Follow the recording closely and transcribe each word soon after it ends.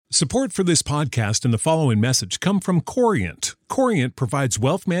Support for this podcast and the following message come from Corient. Corient provides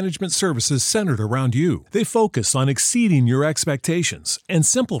wealth management services centered around you. They focus on exceeding your expectations and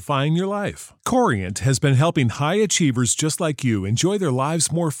simplifying your life. Corient has been helping high achievers just like you enjoy their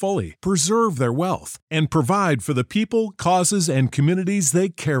lives more fully, preserve their wealth, and provide for the people, causes, and communities they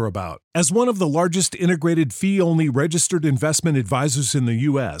care about. As one of the largest integrated fee-only registered investment advisors in the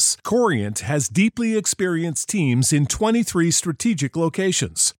U.S., Corient has deeply experienced teams in 23 strategic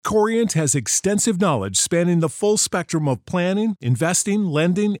locations. Corient has extensive knowledge spanning the full spectrum of planning, investing,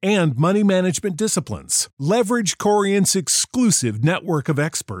 lending, and money management disciplines. Leverage Corient's exclusive network of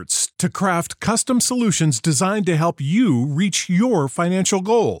experts to craft custom solutions designed to help you reach your financial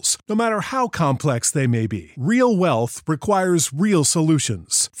goals, no matter how complex they may be. Real wealth requires real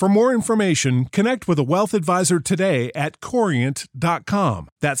solutions. For more information, connect with a wealth advisor today at Corient.com.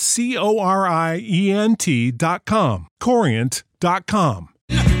 That's Corient.com. Corient.com.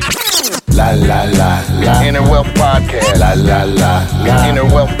 La la la la. Inner Wealth Podcast. La la la la. Inner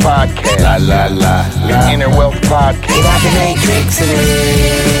Wealth Podcast. La la la la. Inner Wealth Podcast. Get out the matrix and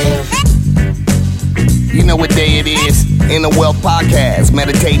live. You know what day it is? Inner Wealth Podcast.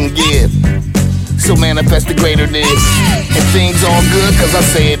 Meditate and give. So manifest the greater this. And things all good cause I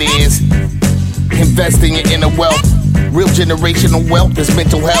say it is. Invest in your inner wealth. Real generational wealth is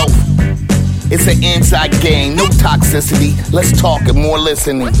mental health. It's an inside game, no toxicity. Let's talk and more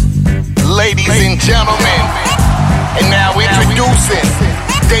listening. Ladies and gentlemen, and now introducing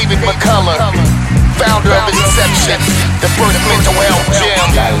David McCullough, founder of Inception, the first mental health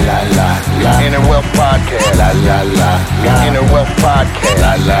gym. La la la la. Inner Wealth Podcast. La la la la. Inner Wealth Podcast.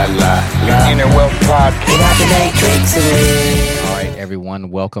 La la la la. Inner Wealth Podcast. Get out the matrix and live. All right, everyone,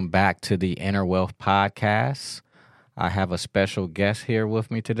 welcome back to the Inner Wealth Podcast. I have a special guest here with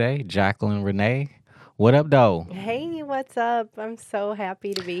me today, Jacqueline Renee. What up, though? Hey, what's up? I'm so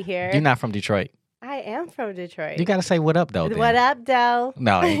happy to be here. You're not from Detroit. I am from Detroit. You got to say what up, though. What up, Doe?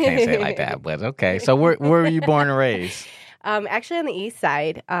 No, you can't say it like that, but okay. So where were you born and raised? Actually on the east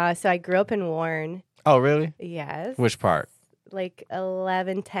side. So I grew up in Warren. Oh, really? Yes. Which part? Like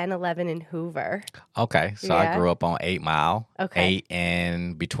 11 in Hoover. Okay, so I Yeah. grew up on 8 Mile. Okay. 8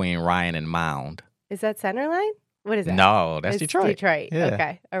 and between Ryan and Mound. Is that Centerline? What is that? No, that's It's Detroit. Detroit. Yeah.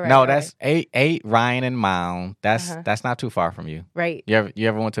 Okay. All right. No, all that's right. 8 Ryan and Mound. That's not too far from you. Right. You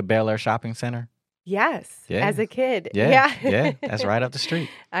ever went to Bel Air Shopping Center? Yes. Yeah. As a kid. Yeah. Yeah, that's right up the street.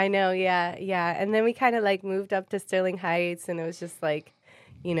 I know. Yeah. Yeah. And then we kind of like moved up to Sterling Heights, and it was just like,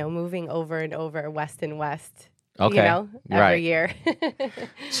 moving over and over west and west. Okay. Every Right. year.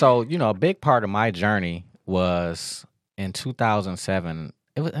 So, a big part of my journey was in 2007.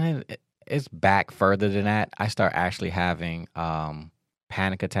 It's back further than that. I started actually having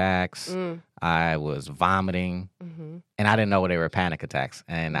panic attacks. I was vomiting, and I didn't know they were panic attacks,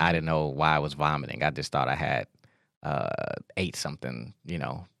 and I didn't know why I was vomiting. I just thought I had ate something,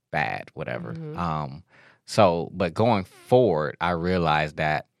 bad, whatever. But going forward, I realized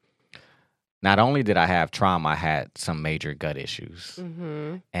that not only did I have trauma, I had some major gut issues.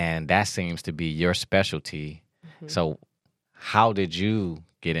 And that seems to be your specialty. So how did you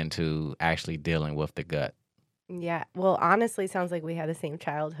get into actually dealing with the gut? Yeah. Well, honestly, sounds like we had the same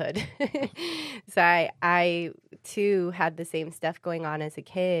childhood. So I too had the same stuff going on as a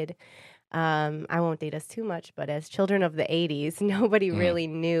kid. I won't date us too much, but as children of the 80s, nobody really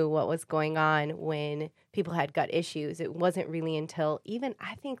knew what was going on when people had gut issues. It wasn't really until even,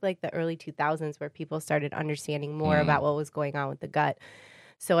 I think, like the early 2000s where people started understanding more about what was going on with the gut.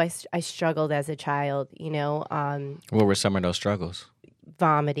 So I struggled as a child, What were some of those struggles?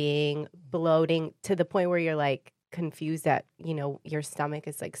 vomiting, bloating, to the point where you're like confused that, your stomach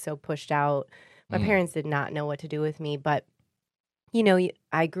is like so pushed out. My parents did not know what to do with me, but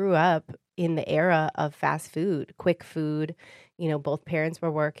I grew up in the era of fast food, quick food. Both parents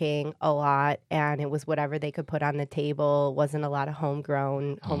were working a lot, and it was whatever they could put on the table. Wasn't a lot of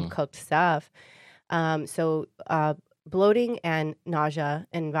homegrown, home-cooked stuff. So bloating and nausea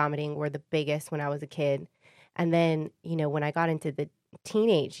and vomiting were the biggest when I was a kid. And then, when I got into the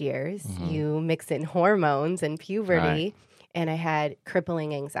teenage years, you mix in hormones and puberty, Right. and I had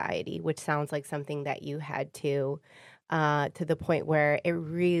crippling anxiety, which sounds like something that you had too. To the point where it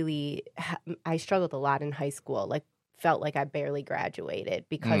really, I struggled a lot in high school, like felt like I barely graduated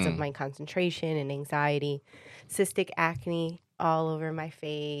because of my concentration and anxiety, cystic acne all over my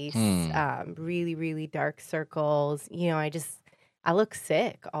face, really, really dark circles. I look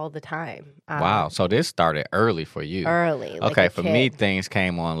sick all the time. Wow. So this started early for you. Early. Like Okay. a For me, kid. things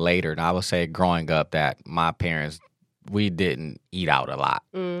came on later. And I would say growing up that my parents, we didn't eat out a lot.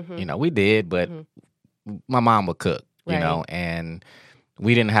 Mhm. We did, but my mom would cook, Right. and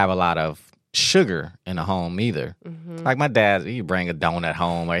we didn't have a lot of sugar in the home either. Mhm. Like my dad, he'd bring a donut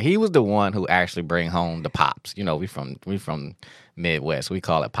home, or he was the one who actually bring home the pops. You know, we from Midwest, we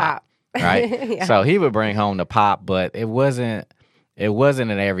call it pop, right? Yeah. So he would bring home the pop, but it wasn't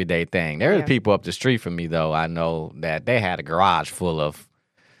an everyday thing. There were Yeah. people up the street from me though. I know that they had a garage full of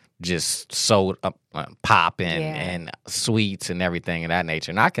just sold up pop and sweets and everything of that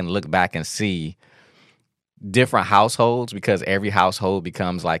nature. And I can look back and see different households because every household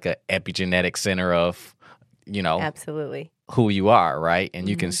becomes like a epigenetic center of, you know, Absolutely. who you are, right? And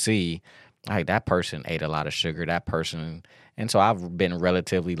you can Mhm. see like that person ate a lot of sugar, that person. And so I've been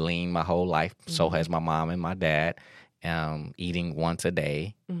relatively lean my whole life. So Mm-hmm. has my mom and my dad. Eating once a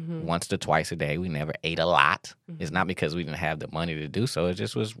day, Mhm. once to twice a day. We never ate a lot. It's Mhm. not because we didn't have the money to do so. It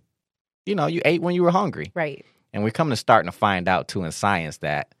just was, you know, you ate when you were hungry. Right. And we're coming to starting to find out too in science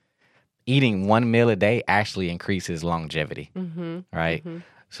that eating one meal a day actually increases longevity, Mhm. right? Mhm.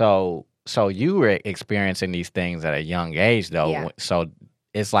 So you were experiencing these things at a young age though. Yeah. So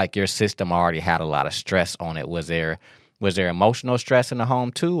it's like your system already had a lot of stress on it. Was there emotional stress in the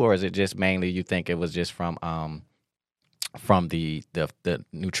home too, or is it just mainly you think it was just from the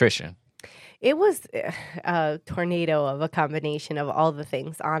nutrition? It was a tornado of a combination of all the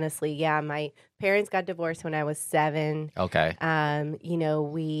things, honestly. Yeah, my parents got divorced when I was 7. Okay. You know,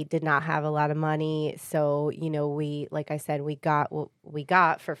 we did not have a lot of money. So, you know, like I said, we got what we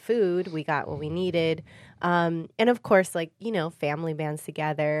got for food. We got what we needed. And of course, like, you know, family bands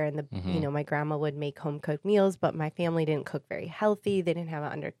together and you know, my grandma would make home cooked meals, but my family didn't cook very healthy. They didn't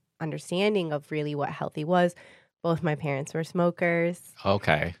have an understanding of really what healthy was. Both my parents were smokers.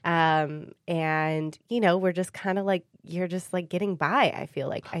 Okay. And, you know, we're just kind of like, you're just like getting by, I feel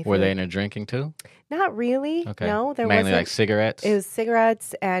like. Were they into drinking too? Not really. Okay. No, there mainly wasn't. like cigarettes. It was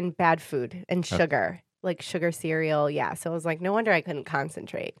cigarettes and bad food and sugar, like sugar cereal. Yeah. So it was like, no wonder I couldn't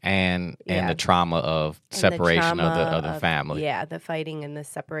concentrate. and Yeah. the trauma of And the separation of trauma the family. Yeah, the fighting and the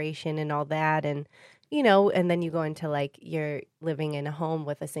separation and all that. And, you know, and then you go into like you're living in a home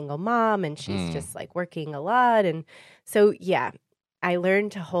with a single mom and she's just like working a lot. And so, yeah, I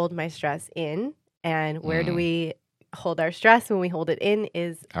learned to hold my stress in. And where do we hold our stress when we hold it in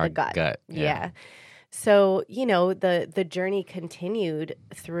is Our the gut. gut. Yeah. So, you know, the journey continued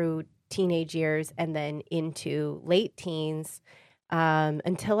through teenage years and then into late teens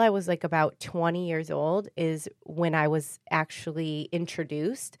until I was like about 20 years old is when I was actually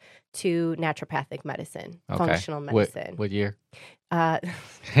introduced to naturopathic medicine, Okay. functional medicine. What year? Uh,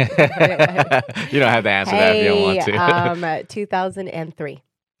 You don't have to answer that if you don't want to. 2003.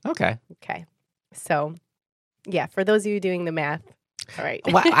 Okay. Okay. So, yeah, for those of you doing the math, all right.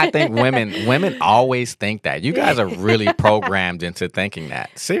 Well, I think women always think that. You guys are really programmed into thinking that.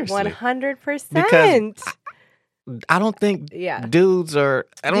 Seriously. 100%. Because I don't think Yeah. dudes are.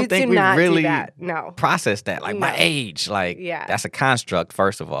 I don't Dudes think do we not do really that. No. process that. Like my No. age, like Yeah. that's a construct.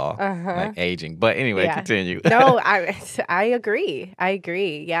 First of all, Uh-huh. like aging. But anyway, Yeah. continue. No, I agree. I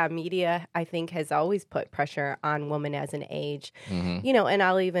agree. Yeah, media I think has always put pressure on women as an age. Mhm. You know, and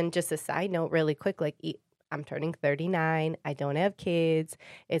I'll even just a side note really quick like I'm turning 39. I don't have kids.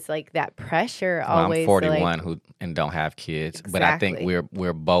 It's like that pressure Well, always I'm 41 like, and don't have kids, but I think Exactly.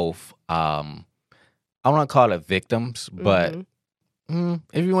 we're both. I don't want to call it victims, but Mhm.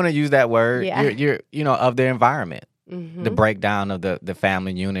 if you want to use that word, Yeah. you're of the environment, the Mhm. breakdown of the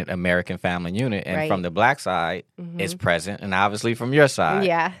family unit, American family unit, and from Right. the black side, it's Mhm. present, and obviously from your side,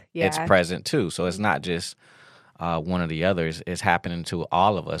 Yeah, yeah. it's present too. So it's not just one of the others; it's happening to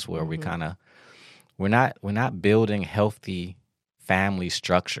all of us, where we Mhm. kind of we're not building healthy family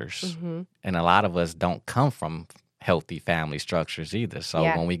structures, Mhm. and a lot of us don't come from healthy family structures either. So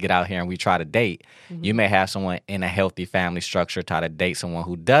Yeah. when we get out here and we try to date, you may have someone in a healthy family structure try to date someone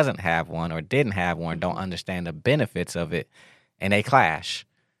who doesn't have one or didn't have one, don't understand the benefits of it, and they clash.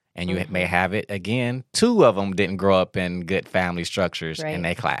 And you may have it again, two of them didn't grow up in good family structures Right. and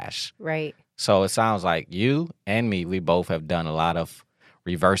they clash. Right. So it sounds like you and me, we both have done a lot of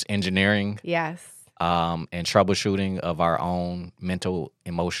reverse engineering Yes. and troubleshooting of our own mental,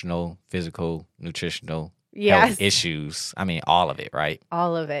 emotional, physical, nutritional Yes. health issues. I mean, all of it, right?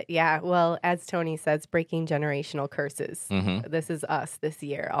 All of it. Yeah. Well, as Tony says, breaking generational curses. Mm-hmm. This is us this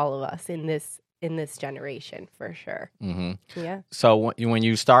year, all of us in this generation for sure. Mm-hmm. Yeah. So when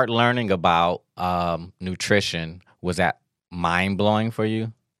you start learning about nutrition, was that mind blowing for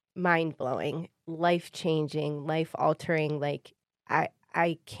you? Mind blowing, life changing, life altering. Like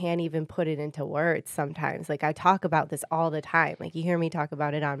I can't even put it into words sometimes. Like I talk about this all the time. Like you hear me talk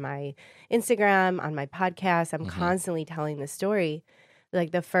about it on my Instagram, on my podcast. I'm constantly telling the story.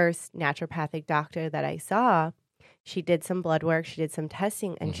 Like the first naturopathic doctor that I saw, she did some blood work, she did some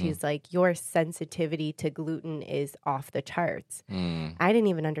testing, and she's like, your sensitivity to gluten is off the charts. I didn't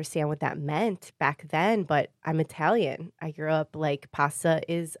even understand what that meant back then, but I'm Italian. I grew up like pasta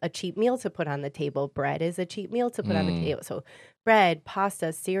is a cheap meal to put on the table. Bread is a cheap meal to put on the table. So bread,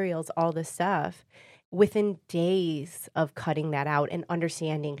 pasta, cereals, all this stuff. Within days of cutting that out and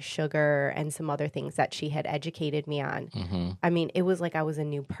understanding sugar and some other things that she had educated me on, I mean, it was like I was a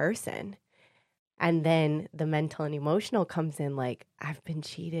new person. And then the mental and emotional comes in like, I've been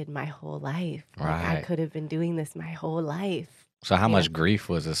cheated my whole life. Like, I could have been doing this my whole life. So how much grief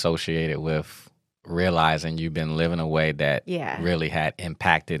was associated with realizing you've been living a way that really had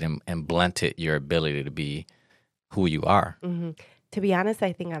impacted and blunted your ability to be who you are? To be honest,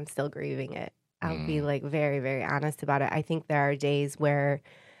 I think I'm still grieving it. I'll be like very, very honest about it. I think there are days where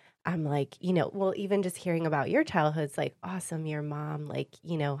I'm like, you know, well, even just hearing about your childhood's like, awesome, your mom, like,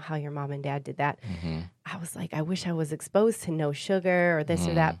 you know, how your mom and dad did that. I was like, I wish I was exposed to no sugar or this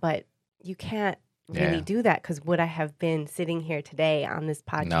or that, but you can't really do that, because would I have been sitting here today on this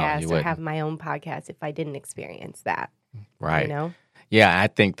podcast or have my own podcast if I didn't experience that? Right. You know? Yeah, I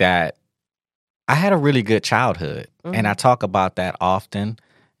think that I had a really good childhood, and I talk about that often.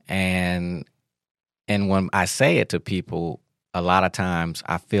 And when I say it to people, a lot of times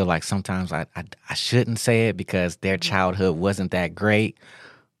I feel like sometimes I shouldn't say it because their childhood wasn't that great.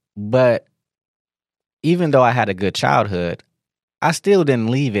 But even though I had a good childhood, I still didn't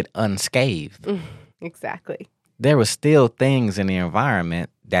leave it unscathed. Exactly. There were still things in the environment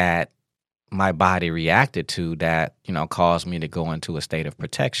that my body reacted to that, you know, caused me to go into a state of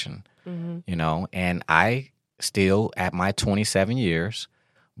protection, you know, and I still, at my 27 years,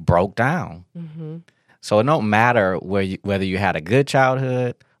 broke down. So it don't matter whether you had a good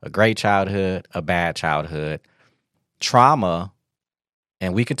childhood, a great childhood, a bad childhood. Trauma,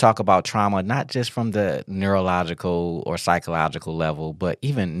 and we can talk about trauma not just from the neurological or psychological level, but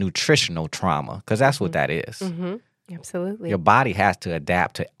even nutritional trauma, because that's what that is. Absolutely. Your body has to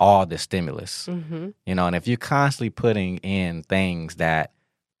adapt to all the stimulus, you know, and if you're constantly putting in things that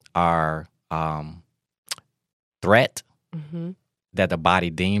are threat, that the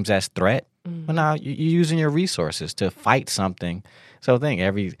body deems as threat, well, now you're using your resources to fight something. So think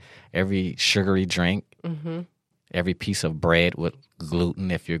every sugary drink, every piece of bread with gluten,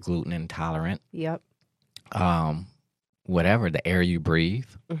 if you're gluten intolerant. Yep. Whatever, the air you breathe,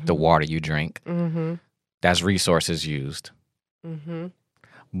 the water you drink, that's resources used.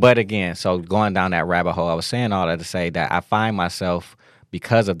 But again, so going down that rabbit hole, I was saying all that to say that I find myself,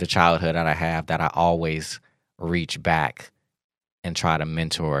 because of the childhood that I have, that I always reach back and try to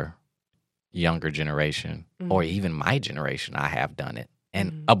mentor younger generation or even my generation. I have done it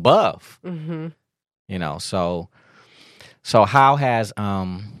and above, you know, so how has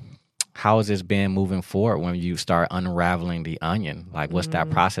this been moving forward when you start unraveling the onion? Like, what's that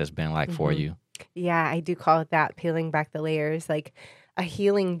process been like for you? Yeah, I do call it that, peeling back the layers. Like, a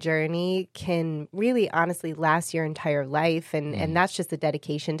healing journey can really honestly last your entire life. And that's just a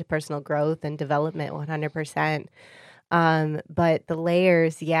dedication to personal growth and development 100%. But the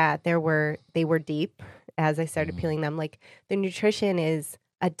layers, they were deep as I started peeling them. Like, the nutrition is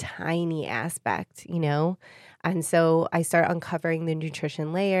a tiny aspect, you know? And so I start uncovering the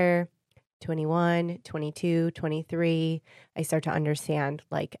nutrition layer, 21, 22, 23. I start to understand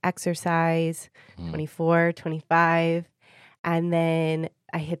like exercise, 24, 25. And then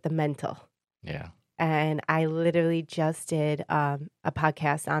I hit the mental. Yeah. And I literally just did a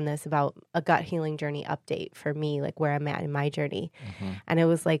podcast on this about a gut healing journey update for me, like where I'm at in my journey. And it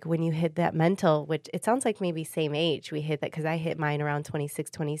was like when you hit that mental, which it sounds like maybe same age, we hit that because I hit mine around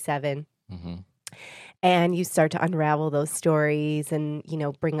 26, 27. And you start to unravel those stories and, you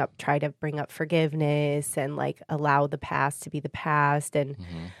know, try to bring up forgiveness and like allow the past to be the past. And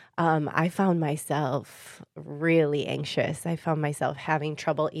I found myself really anxious. I found myself having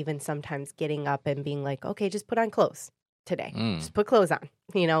trouble even sometimes getting up and being like, okay, just put on clothes today. Just put clothes on,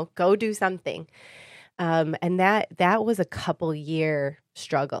 you know, go do something. And that was a couple year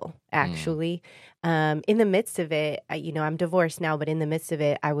struggle, actually. In the midst of it, you know, I'm divorced now, but in the midst of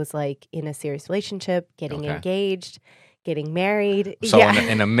it, I was like in a serious relationship, getting engaged, getting married. So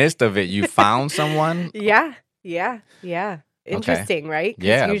in the midst of it, you found someone? Yeah. Interesting, right?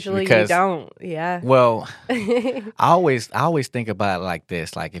 Yeah. Usually you don't. Yeah. Well, I always think about it like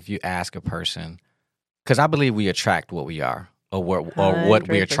this. Like, if you ask a person, because I believe we attract what we are or what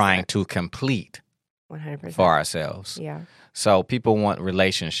we are trying to complete 100%. for ourselves. Yeah. So people want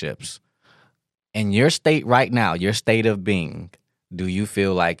relationships. In your state right now, your state of being, do you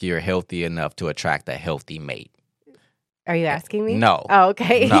feel like you're healthy enough to attract a healthy mate? Are you asking me? No. Oh,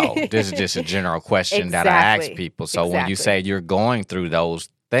 okay. No, this is just a general question that I ask Exactly. people. So when you say you're going through those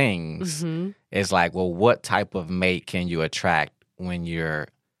things, Mhm. it's like, well, what type of mate can you attract when you're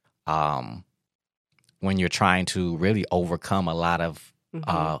trying to really overcome a lot of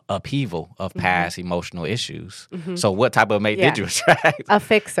upheaval of past emotional issues? So what type of mate did you attract? A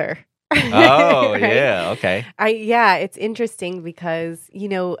fixer. Oh, Right? yeah, okay. It's interesting because,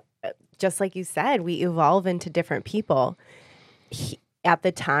 just like you said, we evolve into different people. At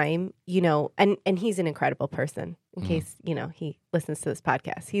the time, and he's an incredible person in case, he listens to this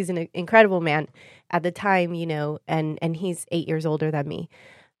podcast. He's an incredible man at the time, and he's 8 years older than me.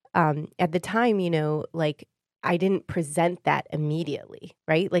 At the time, like I didn't present that immediately,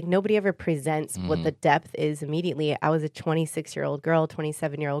 right? Like nobody ever presents what the depth is immediately. I was a 26-year-old girl,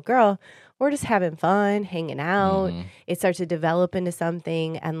 27-year-old girl. We're just having fun, hanging out. It starts to develop into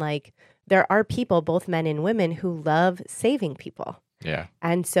something. And like, there are people, both men and women, who love saving people. Yeah.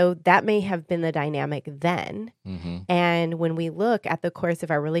 And so that may have been the dynamic then. And when we look at the course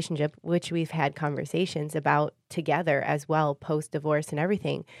of our relationship, which we've had conversations about together as well, post-divorce and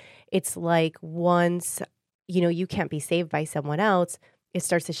everything, it's like once, you can't be saved by someone else, it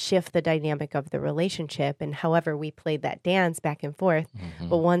starts to shift the dynamic of the relationship. And however we played that dance back and forth.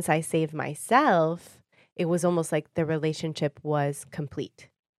 But once I saved myself, it was almost like the relationship was complete.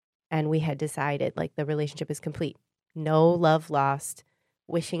 And we had decided like the relationship is complete. No love lost,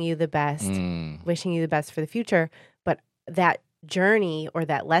 wishing you the best for the future. But that journey or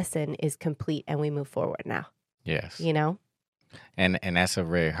that lesson is complete and we move forward now. Yes. And that's a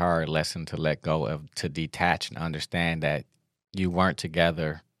very hard lesson to let go of, to detach and understand that you weren't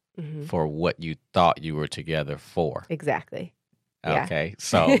together for what you thought you were together for. Exactly. Okay.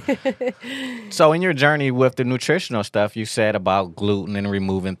 So in your journey with the nutritional stuff, you said about gluten and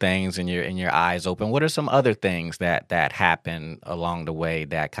removing things and your eyes open. What are some other things that happened along the way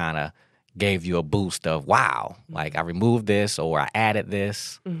that kind of gave you a boost of, wow, like I removed this or I added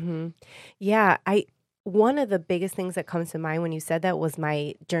this? Yeah. One of the biggest things that comes to mind when you said that was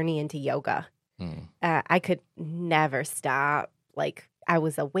my journey into yoga. I could never stop. Like I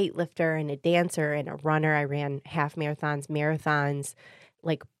was a weightlifter and a dancer and a runner. I ran half marathons,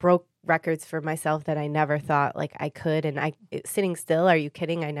 like broke records for myself that I never thought like I could. And sitting still, are you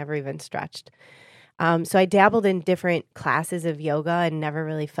kidding? I never even stretched. So I dabbled in different classes of yoga and never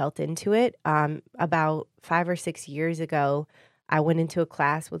really felt into it. About 5 or 6 years ago, I went into a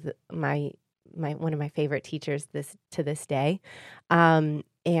class with my one of my favorite teachers to this day.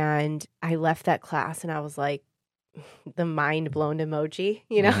 And I left that class and I was like, the mind blown emoji,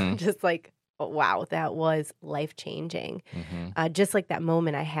 just like, oh, wow, that was life changing. Just like that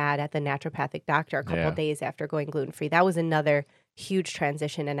moment I had at the naturopathic doctor a couple of days after going gluten free. That was another huge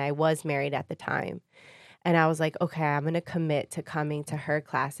transition. And I was married at the time. And I was like, okay, I'm going to commit to coming to her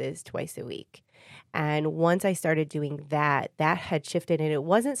classes twice a week. And once I started doing that, that had shifted. And it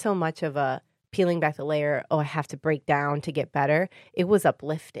wasn't so much of a peeling back the layer, I have to break down to get better. It was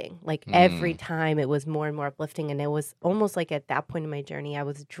uplifting. Like every time it was more and more uplifting. And it was almost like at that point in my journey, I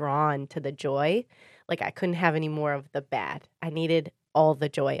was drawn to the joy. Like I couldn't have any more of the bad. I needed all the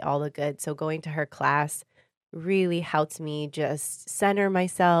joy, all the good. So going to her class really helped me just center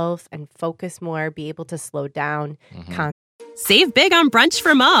myself and focus more, be able to slow down. Save big on brunch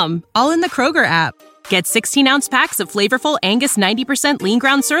for mom, all in the Kroger app. Get 16-ounce packs of flavorful Angus 90% lean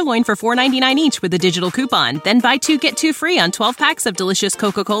ground sirloin for $4.99 each with a digital coupon. Then buy 2, get 2 free on 12 packs of delicious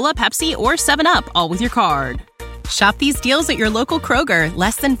Coca-Cola, Pepsi, or 7-Up, all with your card. Shop these deals at your local Kroger,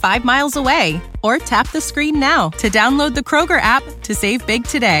 less than 5 miles away. Or tap the screen now to download the Kroger app to save big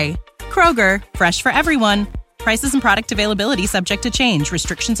today. Kroger, fresh for everyone. Prices and product availability subject to change.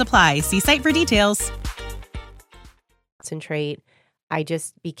 Restrictions apply. See site for details. Concentrate. I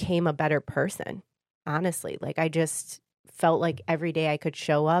just became a better person. Honestly, like I just felt like every day I could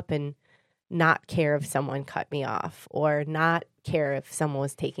show up and not care if someone cut me off or not care if someone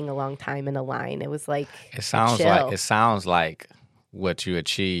was taking a long time in a line. It was like it sounds like what you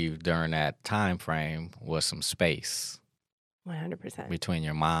achieved during that time frame was some space. 100% between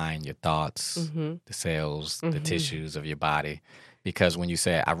your mind, your thoughts, the cells, the tissues of your body. Because when you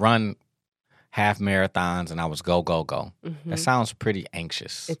say I run half marathons and I was go, that sounds pretty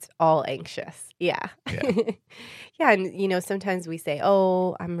anxious. It's all anxious. Yeah. Yeah. And, sometimes we say,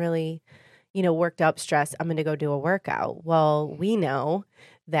 oh, I'm really, worked up, stressed. I'm going to go do a workout. Well, we know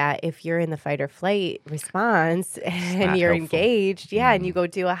that if you're in the fight or flight response and you're engaged, and you go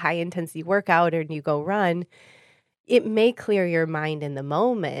do a high intensity workout or you go run, it may clear your mind in the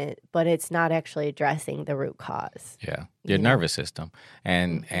moment, but it's not actually addressing the root cause. Yeah, your You know? nervous system,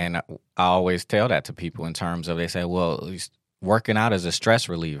 and I always tell that to people in terms of they say, well, working out is a stress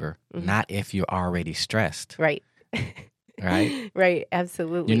reliever, not if you're already stressed, Right. right? Right.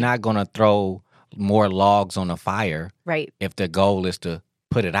 Absolutely. You're not gonna throw more logs on the fire Right. if the goal is to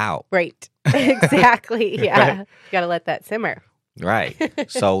put it out, Right. Exactly. Yeah. You got to let that simmer. right?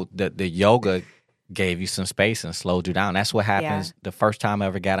 So the yoga gave you some space and slowed you down. That's what happens the first time I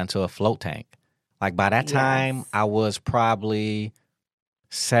ever got into a float tank. Like by that time, Yes. I was probably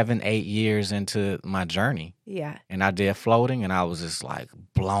 7-8 years into my journey. Yeah. And I did floating, and I was just like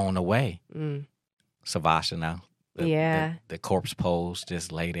blown away. Mm. Savasana, Yeah. the corpse pose,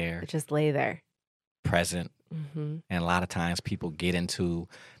 just lay there, Just lay there. present. Mm-hmm. And a lot of times people get into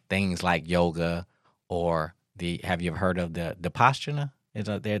things like yoga or have you ever heard of the Vipassana? Is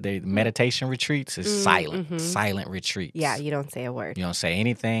there the meditation retreats? It's silent retreats. Yeah. You don't say a word. You don't say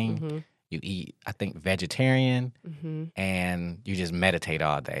anything. Mm-hmm. You eat, I think, vegetarian, Mm-hmm. and you just meditate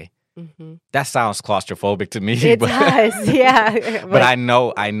all day. Mm-hmm. That sounds claustrophobic to me. It but, does. Yeah. but I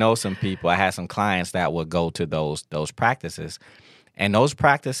know some people. I had some clients that would go to those practices, and those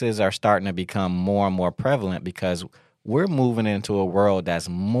practices are starting to become more and more prevalent because we're moving into a world that's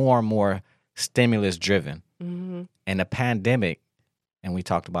more and more stimulus driven. Mm-hmm. And the pandemic, and we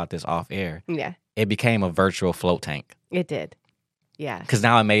talked about this off air, Yeah. it became a virtual float tank It did. Yeah. because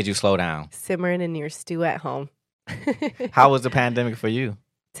now it made you slow down. Simmering in your stew at home. How was the pandemic for you?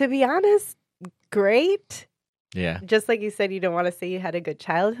 To be honest, great. Yeah. Just like you said, you don't want to say you had a good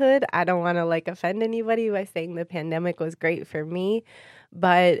childhood. I don't want to offend anybody by saying the pandemic was great for me,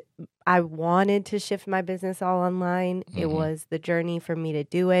 but I wanted to shift my business all online. It was the journey for me to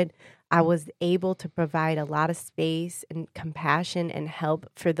do it. I was able to provide a lot of space and compassion and help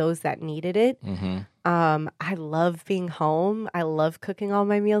for those that needed it. Mm-hmm. I love being home. I love cooking all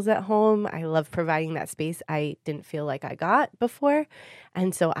my meals at home. I love providing that space I didn't feel like I got before.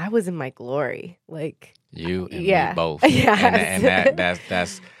 And so I was in my glory. You and Yeah. me both. Yes. And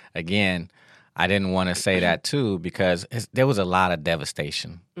that's again, I didn't want to say that too because there was a lot of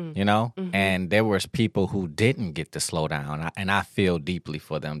devastation, you know? And there was people who didn't get to slow down. And I feel deeply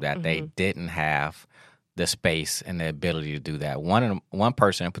for them that they didn't have the space and the ability to do that. One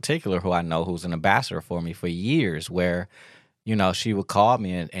person in particular who I know who's an ambassador for me for years where, you know, she would call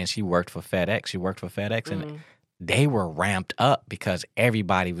me and she worked for FedEx. And they were ramped up because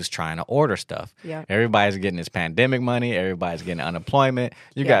everybody was trying to order stuff. Yeah. Everybody's getting this pandemic money. Everybody's getting unemployment.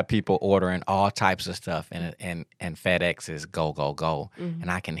 You got people ordering all types of stuff, and FedEx is go, go, go. And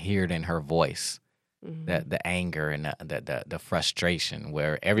I can hear it in her voice, the anger and the frustration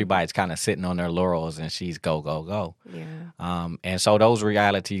where everybody's kind of sitting on their laurels and she's go, go, go. Yeah. And so those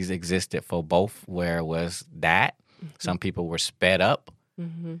realities existed for both where it was that. Some people were sped up.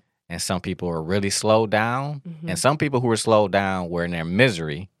 Mm-hmm. And some people were really slowed down. And some people who were slowed down were in their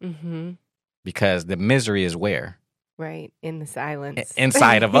misery Mm-hmm. because the misery is where? Right. In the silence.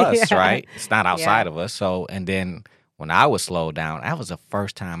 Inside of us, Yeah. right? It's not outside Yeah. of us. So, and then when I was slowed down, that was the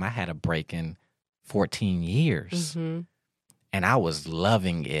first time I had a break in 14 years. Mm-hmm. And I was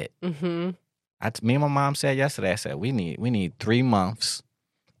loving it. Mm-hmm. Me and my mom said yesterday, I said, we need 3 months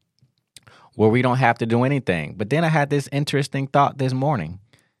where we don't have to do anything. But then I had this interesting thought this morning.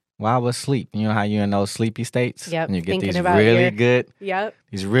 While I was asleep, you know how you're in those sleepy states? Yep, And you get thinking these about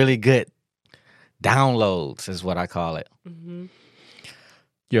really good downloads is what I call it. Mm-hmm.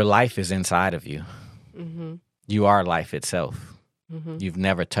 Your life is inside of you. Mm-hmm. You are life itself. Mm-hmm. You've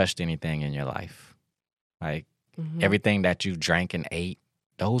never touched anything in your life. Like Mm-hmm. everything that you drank and ate,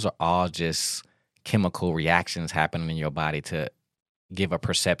 those are all just chemical reactions happening in your body to give a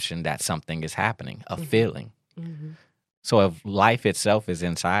perception that something is happening, a feeling. Mm-hmm. So if life itself is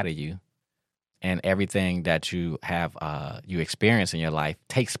inside of you and everything that you have, you experience in your life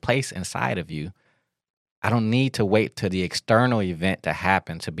takes place inside of you, I don't need to wait till the external event to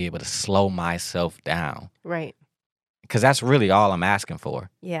happen to be able to slow myself down. Right. Because that's really all I'm asking for.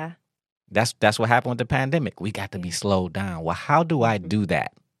 Yeah. That's what happened with the pandemic. We got to be slowed down. Well, how do I do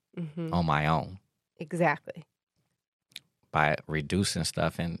that Mm-hmm. on my own? Exactly. By reducing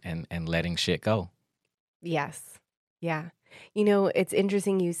stuff and letting shit go. Yes. Yeah. You know, it's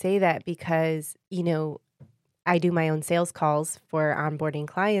interesting you say that because, you know, I do my own sales calls for onboarding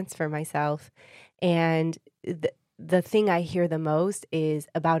clients for myself. And the thing I hear the most is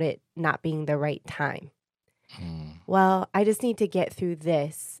about it not being the right time. Well, I just need to get through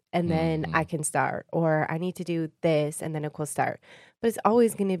this and then I can start. Or I need to do this and then it will start. But it's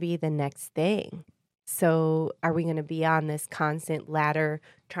always going to be the next thing. So are we going to be on this constant ladder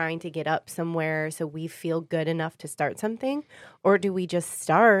trying to get up somewhere so we feel good enough to start something? Or do we just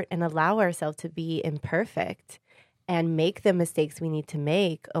start and allow ourselves to be imperfect and make the mistakes we need to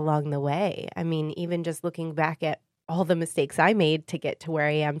make along the way? I mean, even just looking back at all the mistakes I made to get to where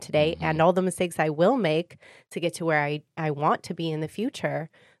I am today and all the mistakes I will make to get to where I want to be in the future,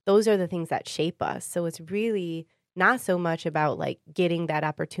 those are the things that shape us. So it's really not so much about like getting that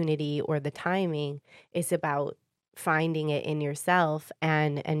opportunity or the timing. It's about finding it in yourself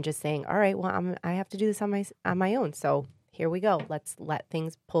and just saying, all right, well, I have to do this on my own. So here we go. Let's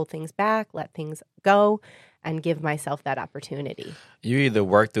pull things back, let things go, and give myself that opportunity. You either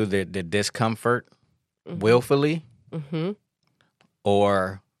work through the discomfort willfully,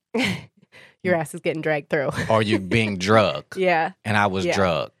 or your ass is getting dragged through, or you being drugged. Yeah. And I was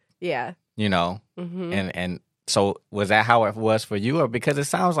drugged. Yeah. You know, and so was that how it was for you? Or because it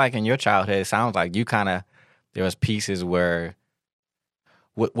sounds like in your childhood, it sounds like you kind of, there was pieces where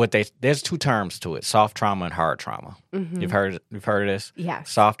there's two terms to it: soft trauma and hard trauma. You've heard of this? Yes.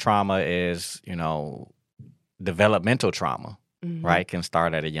 Soft trauma is, you know, developmental trauma, right? Can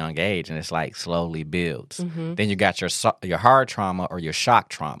start at a young age and it's like slowly builds. Then you got your hard trauma or your shock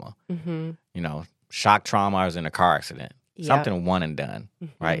trauma. You know, shock trauma is in a car accident. Something one and done,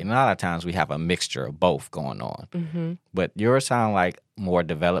 right? And a lot of times we have a mixture of both going on. But yours sound like more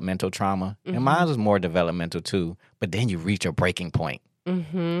developmental trauma, and mine was more developmental too. But then you reach a breaking point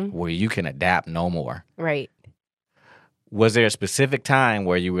where you can adapt no more. Right. Was there a specific time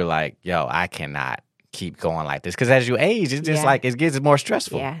where you were like, yo, I cannot keep going like this? Because as you age, it's just like it gets more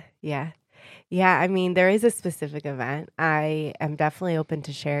stressful. Yeah. I mean, there is a specific event. I am definitely open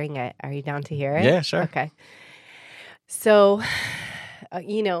to sharing it. Are you down to hear it? Yeah, sure. Okay. So,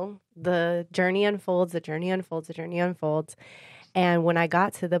 you know, the journey unfolds. And when I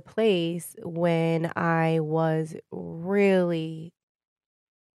got to the place when I was really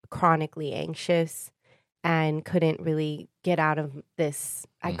chronically anxious and couldn't really get out of this,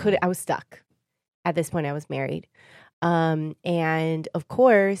 I was stuck. At this point, I was married. And of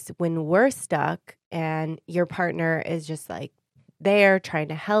course, when we're stuck and your partner is just like there trying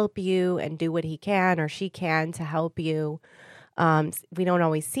to help you and do what he can or she can to help you, we don't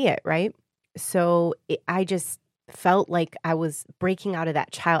always see it, right? So I just felt like I was breaking out of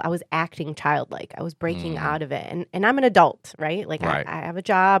that I was acting childlike. I was breaking out of it. And I'm an adult, right? Like I have a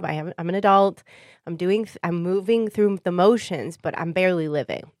job. I'm an adult. I'm moving through the motions, but I'm barely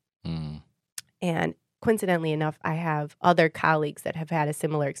living. And coincidentally enough, I have other colleagues that have had a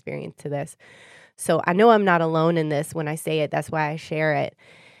similar experience to this. So I know I'm not alone in this when I say it. That's why I share it.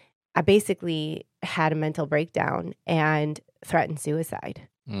 I basically had a mental breakdown and threatened suicide.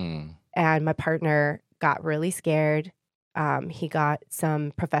 And my partner got really scared. He got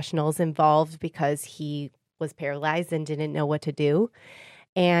some professionals involved because he was paralyzed and didn't know what to do.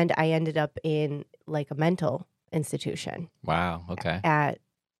 And I ended up in like a mental institution. Wow. Okay. At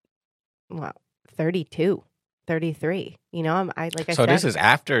 32, 33. You know, I said. So this is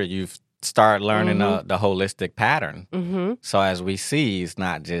after you've started learning the holistic pattern. So as we see, it's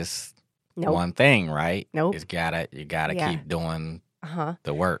not just one thing, right? Nope. You gotta keep doing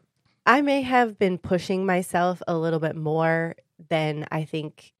the work. I may have been pushing myself a little bit more than I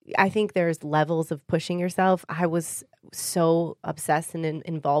think. I think there's levels of pushing yourself. I was so obsessed and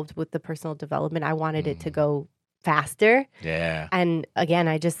involved with the personal development. I wanted it to go faster. Yeah. And again,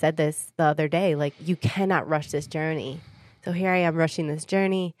 I just said this the other day, like you cannot rush this journey. So here I am rushing this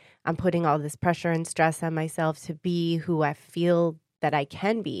journey. I'm putting all this pressure and stress on myself to be who I feel that I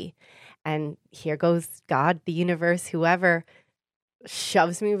can be. And here goes God, the universe, whoever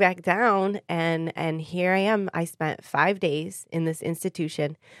shoves me back down. And here I am. I spent 5 days in this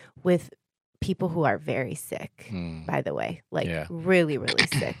institution with people who are very sick, by the way, like really, really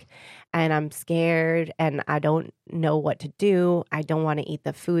sick. And I'm scared and I don't know what to do. I don't want to eat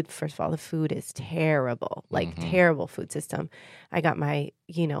the food. First of all, the food is terrible, like terrible food system. I got my,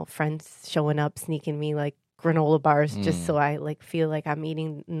 friends showing up, sneaking me like granola bars just so I like feel like I'm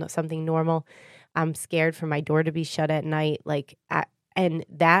eating something normal. I'm scared for my door to be shut at night. And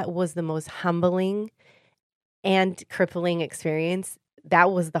that was the most humbling and crippling experience.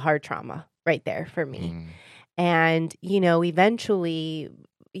 That was the hard trauma right there for me. And, eventually,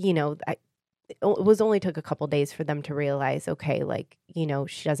 it only took a couple days for them to realize, okay,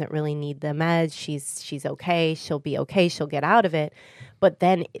 she doesn't really need the meds. She's okay. She'll be okay. She'll get out of it. But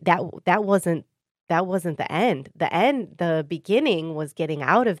then that wasn't the end. The beginning was getting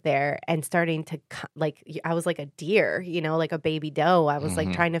out of there and starting to, I was like a deer, like a baby doe. I was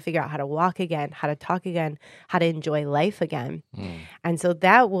like trying to figure out how to walk again, how to talk again, how to enjoy life again. And so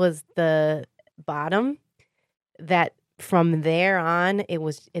that was the bottom that from there on,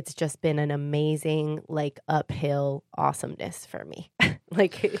 it's just been an amazing, like, uphill awesomeness for me.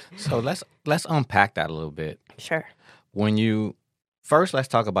 Like, So let's unpack that a little bit. sure. When you first, let's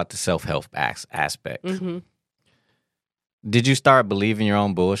talk about the self-help aspect. Hmm. Did you start believing your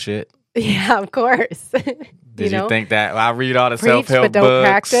own bullshit? Yeah, of course. Did you think that I read all the Preach, self-help but don't books?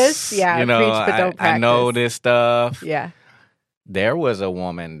 practice? Yeah, you know, preach, but don't I know practice. this stuff. Yeah. There was a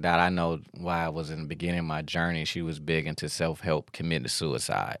woman that I know while I was in the beginning of my journey. She was big into self-help, committed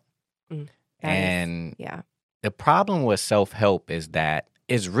suicide. That is- And yeah. the problem with self-help is that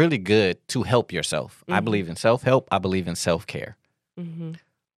it's really good to help yourself. I Mhm. believe in self-help. I believe in self-care. Hmm.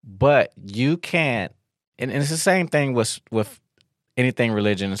 But you can't, and it's the same thing with anything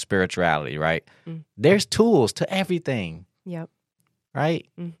religion and spirituality, right? Mm. There's tools to everything, Yep. right?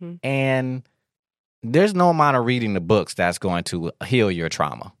 Hmm. And there's no amount of reading the books that's going to heal your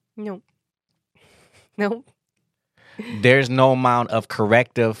trauma. Nope. Nope. There's no amount of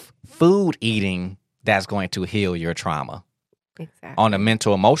corrective food eating that's going to heal your trauma. Exactly. On a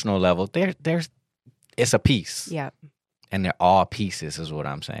mental, emotional level, there's it's a piece. Yep. And they're all pieces is what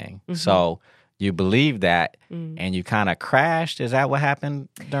I'm saying. Mhm. So you believe that Mm. and you kind of crashed. Is that what happened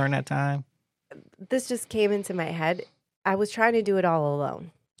during that time? This just came into my head. I was trying to do it all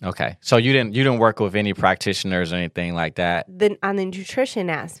alone. Okay. So you didn't work with any practitioners or anything like that? Then on the nutrition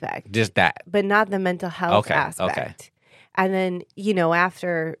aspect, Just that. but not the mental health Okay, aspect. okay. And then,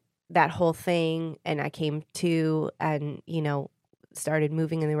 after that whole thing and I came to and, started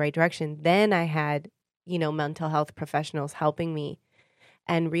moving in the right direction, then I had, mental health professionals helping me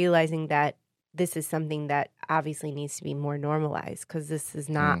and realizing that this is something that obviously needs to be more normalized because this is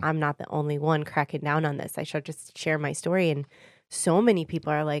not, I'm not the only one cracking down on this. I started to share my story and so many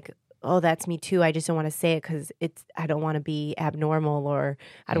people are like, oh, that's me too. I just don't want to say it because I don't want to be abnormal or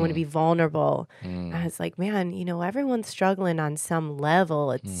I don't want to be vulnerable. And it's like, man, everyone's struggling on some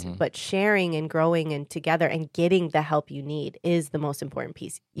level. But sharing and growing and together and getting the help you need is the most important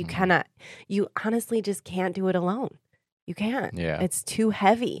piece. You honestly just can't do it alone. You can't. Yeah. It's too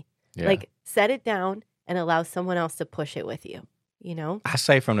heavy. Yeah. Like set it down and allow someone else to push it with you, I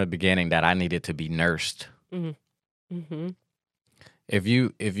say from the beginning that I needed to be nursed. Mm-hmm. If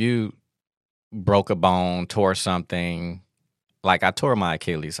you broke a bone, tore something, like I tore my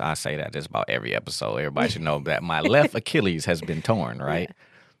Achilles, I say that just about every episode. Everybody should know that my left Achilles has been torn, right?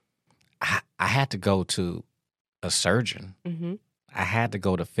 Yeah. I had to go to a surgeon. Mm-hmm. I had to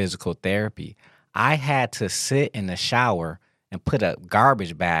go to physical therapy. I had to sit in the shower and put a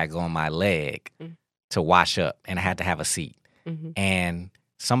garbage bag on my leg to wash up, and I had to have a seat. Mm-hmm. And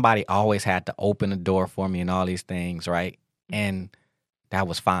somebody always had to open the door for me and all these things, right? And that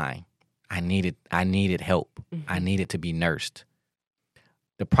was fine. I needed help. I needed to be nursed.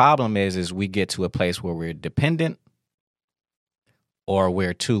 The problem is we get to a place where we're dependent or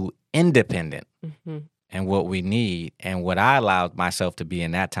we're too independent. Mm-hmm. And what we need, and what I allowed myself to be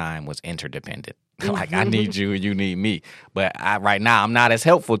in that time was interdependent. Like, I need you, you need me. But right now, I'm not as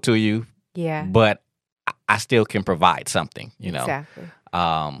helpful to you, Yeah. but I still can provide something, Exactly.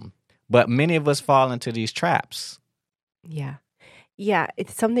 But many of us fall into these traps. Yeah. Yeah.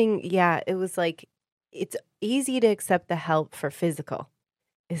 It's something, it was like, it's easy to accept the help for physical.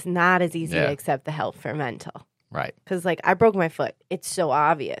 It's not as easy Yeah. to accept the help for mental. Right. Because, like, I broke my foot. It's so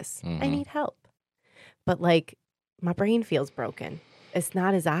obvious. I Mhm. need help. But, like, my brain feels broken. It's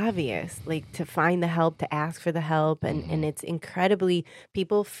not as obvious, like, to find the help, to ask for the help. And it's incredibly,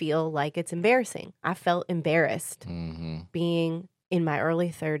 people feel like it's embarrassing. I felt embarrassed being in my early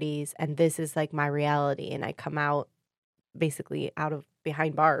 30s. And this is, like, my reality. And I come out basically out of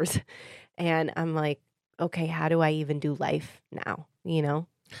behind bars. And I'm like, okay, how do I even do life now?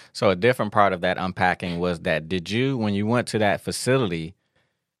 So a different part of that unpacking was that when you went to that facility,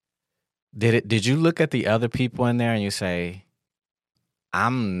 did you look at the other people in there and you say,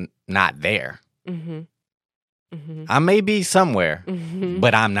 I'm not there. Mm-hmm. Mm-hmm. I may be somewhere, Mm-hmm.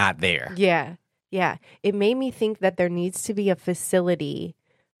 but I'm not there. Yeah. Yeah. It made me think that there needs to be a facility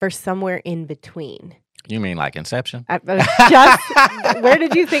for somewhere in between. You mean like Inception? Where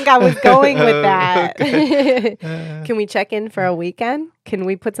did you think I was going with that? Okay. Can we check in for a weekend? Can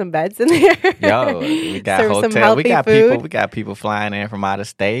we put some beds in there? Yo, we got Serve some hotel. We healthy got food? We got people flying in from out of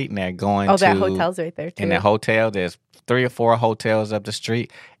state, and they're going Oh, to that hotel's right there too. in that hotel. There's 3 or 4 hotels up the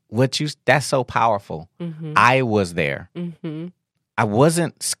street. That's so powerful. Mm-hmm. I was there. Mm-hmm. I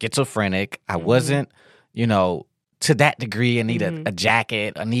wasn't schizophrenic. I wasn't, to that degree. I need a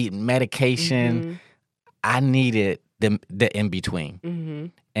jacket. I need medication. I needed the in between. Mm-hmm.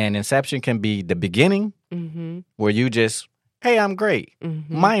 And Inception can be the beginning Mm-hmm. where you just hey, I'm great. Mhm.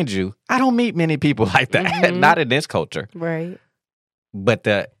 Mind you, I don't meet many people like that. Mhm. Not in this culture. Right. But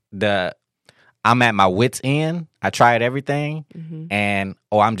the I'm at my wit's end. I tried everything, Mhm. and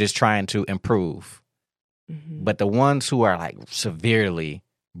I'm just trying to improve. Mhm. But the ones who are like severely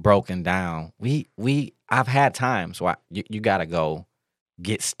broken down, I've had times where you gotta go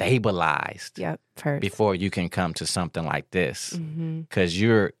get stabilized Yep. First. before you can come to something like this, Mhm. because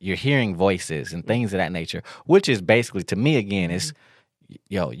you're hearing voices and things of that nature, which is basically, to me again, is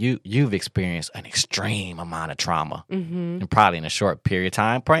you've experienced an extreme amount of trauma, Mhm. and probably in a short period of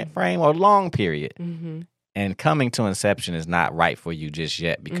time frame or a long period. Mhm. And coming to inception is not right for you just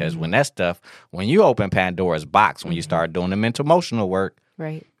yet, because when that stuff, when you open Pandora's box, when you start doing the mental emotional work,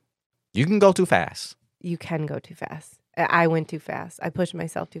 Right. you can go too fast. You can go too fast. I went too fast. I pushed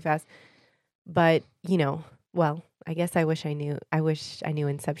myself too fast. But, well, I guess I wish I knew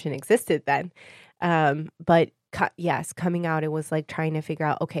Inception existed then. But yes, coming out, it was like trying to figure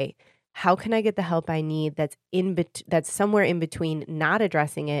out, okay, how can I get the help I need that's that's somewhere in between not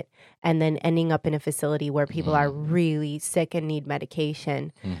addressing it and then ending up in a facility where people are really sick and need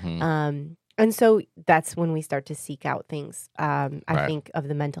medication. Mm-hmm. And so that's when we start to seek out things. I Right. think of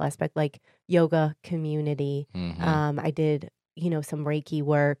the mental aspect, like yoga, community. Mm-hmm. I did, some Reiki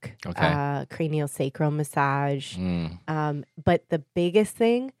work, Okay. cranial sacral massage. Mm. But the biggest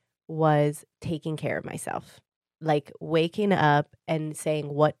thing was taking care of myself, like waking up and saying,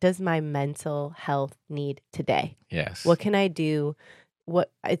 what does my mental health need today? Yes. What can I do?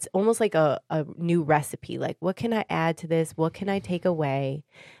 It's almost like a new recipe. Like, what can I add to this? What can I take away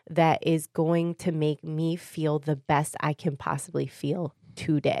that is going to make me feel the best I can possibly feel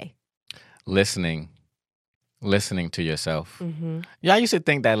today? Listening to yourself. Mm-hmm. Yeah, I used to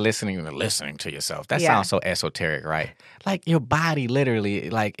think that listening to yourself, that Yeah. sounds so esoteric, right? Like your body literally,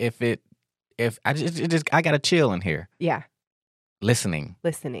 like if I gotta chill in here. Yeah, Listening,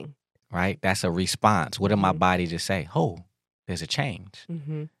 listening. right? That's a response. What did my Mhm. body just say? Oh, there's a change.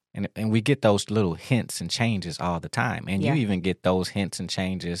 Mm-hmm. And we get those little hints and changes all the time. And Yeah. you even get those hints and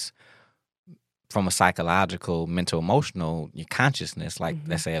changes from a psychological, mental, emotional, your consciousness. Like,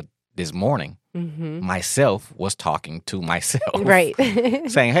 let's say this morning, Mm-hmm. myself was talking to myself. Right.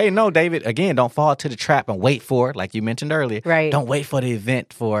 Saying, hey, no, David, again, don't fall to the trap and wait for it, like you mentioned earlier. Right. Don't wait for the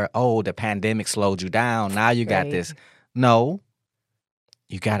event for, the pandemic slowed you down. Now you got Right. this. No,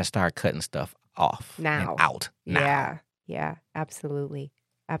 you got to start cutting stuff off Now. and out now. Yeah. Yeah. Absolutely.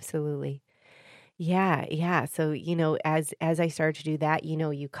 Absolutely. Yeah. Yeah. So, as I started to do that,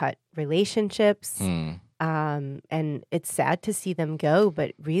 you cut relationships. Mm. And it's sad to see them go,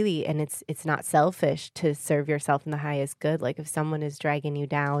 but really, and it's not selfish to serve yourself in the highest good. Like if someone is dragging you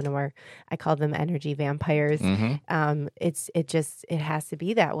down, or I call them energy vampires, Mm-hmm. it has to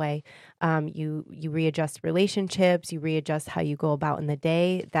be that way. You readjust relationships, you readjust how you go about in the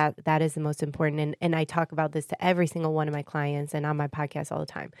day. That is the most important. And I talk about this to every single one of my clients and on my podcast all the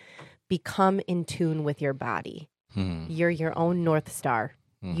time. Become in tune with your body. Mm-hmm. You're your own North Star.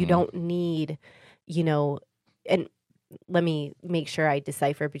 Mm-hmm. You don't need, and let me make sure I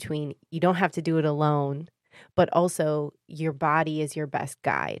decipher between you don't have to do it alone, but also your body is your best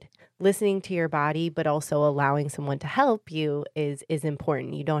guide. Listening to your body, but also allowing someone to help you is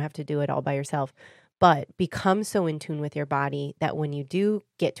important. You don't have to do it all by yourself, but become so in tune with your body that when you do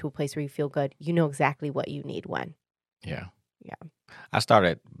get to a place where you feel good, you know exactly what you need when. Yeah. Yeah. I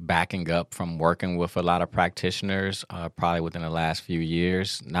started backing up from working with a lot of practitioners probably within the last few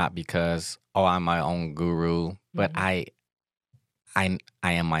years, not because, I'm my own guru, but I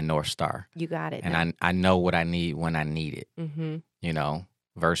am my North Star. You got it. And I know what I need when I need it, Mm-hmm.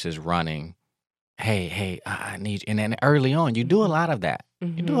 Versus running, hey, I need you. And then early on, you do a lot of that.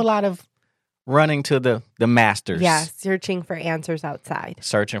 You do a lot of running to the masters. Yeah, searching for answers outside.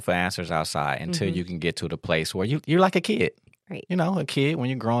 Searching for answers outside until you can get to the place where you're like a kid. Right. A kid when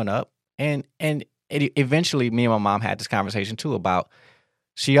you're growing up. And eventually, me and my mom had this conversation too about,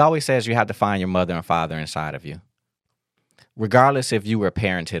 she always says you have to find your mother and father inside of you. Regardless if you were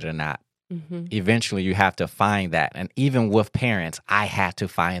parented or not, eventually you have to find that. And even with parents, I had to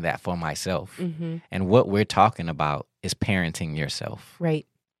find that for myself. And what we're talking about is parenting yourself. Right.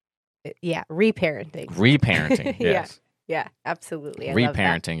 Yeah, reparenting. Reparenting, yes. Yeah, absolutely. I love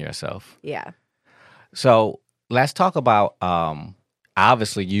that. Reparenting yourself. Yeah. So let's talk about,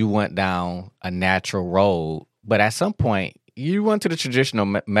 obviously you went down a natural road, but at some point you went to the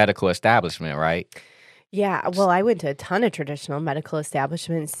traditional medical establishment, right? Yeah, well, I went to a ton of traditional medical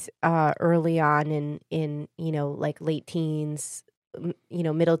establishments early on in like late teens,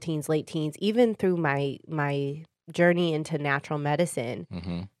 middle teens, late teens, even through my journey into natural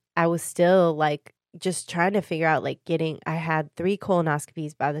medicine. I was still like just trying to figure out, like, I had 3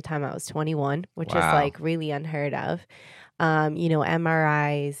 colonoscopies by the time I was 21, which is, Wow. like, really unheard of.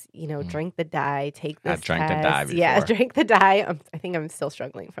 MRIs, drink the dye, take I this drank the test. dye Yeah, before. drink the dye. I think I'm still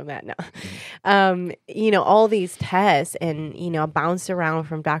struggling from that now. All these tests, and, I bounced around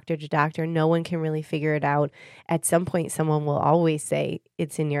from doctor to doctor. No one can really figure it out. At some point, someone will always say,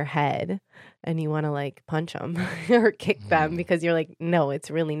 it's in your head. And you want to, like, punch them or kick them because you're like, no, it's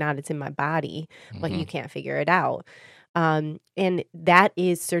really not. It's in my body, but you can't figure it out. And that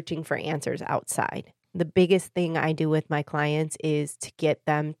is searching for answers outside. The biggest thing I do with my clients is to get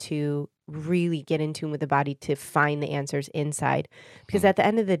them to really get in tune with the body to find the answers inside. Because at the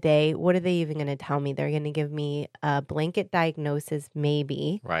end of the day, what are they even going to tell me? They're going to give me a blanket diagnosis,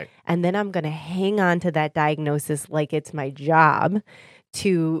 maybe. Right. And then I'm going to hang on to that diagnosis like it's my job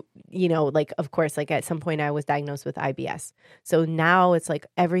to, like, of course, like at some point I was diagnosed with IBS. So now it's like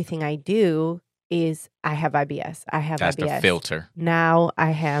everything I do is I have IBS. I have That's IBS. the filter. Now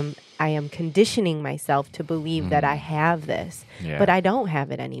I am conditioning myself to believe that I have this, Yeah. but I don't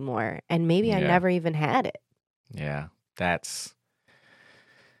have it anymore. And maybe I Yeah. never even had it. Yeah. That's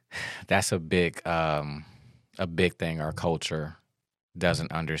a big thing our culture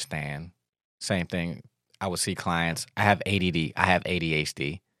doesn't understand. Same thing. I would see clients. I have ADD. I have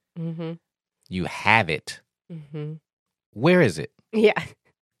ADHD. Mm-hmm. You have it. Mm-hmm. Where is it? Yeah.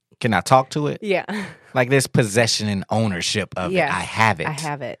 Can I talk to it? Yeah. Like this possession and ownership of Yes, it. I have it. I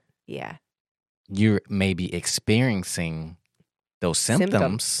have it. Yeah. You're maybe experiencing those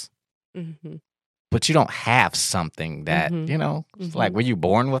symptoms, Mm-hmm. but you don't have something that, Mhm. it's like, were you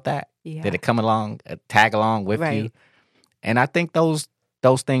born with that? Yeah. Did it come along, tag along with you? Right. And I think those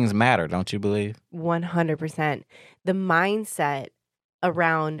things matter, don't you believe? 100%. The mindset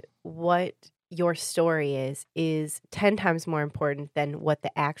around what your story is 10 times more important than what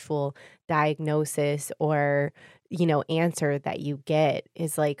the actual diagnosis or, answer that you get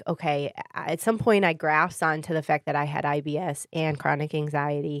is. Like, okay, at some point I grasped onto the fact that I had IBS and chronic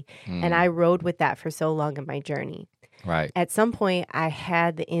anxiety, and I rode with that for so long in my journey. Right. At some point I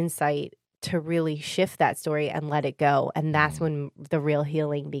had the insight to really shift that story and let it go. And that's when the real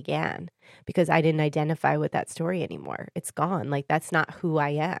healing began, because I didn't identify with that story anymore. It's gone. Like, that's not who I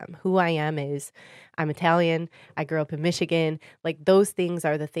am. Who I am is I'm Italian. I grew up in Michigan. Like, those things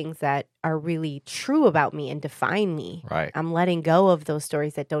are the things that are really true about me and define me. Right. I'm letting go of those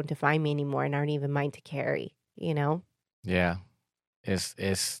stories that don't define me anymore and aren't even mine to carry, Yeah.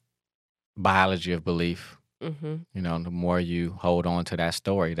 It's biology of belief. Mm-hmm. The more you hold on to that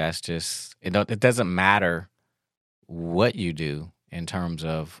story, that's just it doesn't matter what you do in terms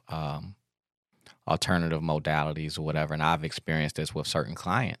of alternative modalities or whatever. And I've experienced this with certain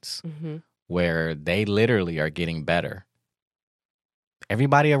clients Mm-hmm. where they literally are getting better.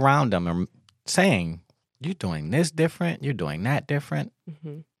 Everybody around them are saying, you're doing this different, you're doing that different,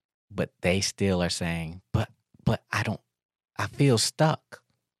 Mm-hmm. but they still are saying, but I feel stuck.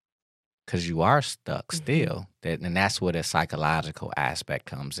 Because you are stuck still. And that's where the psychological aspect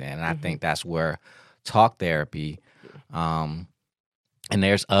comes in. And I think that's where talk therapy, and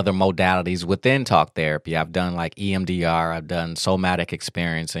there's other modalities within talk therapy. I've done like EMDR, I've done somatic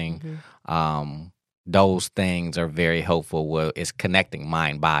experiencing. Those things are very helpful where it's connecting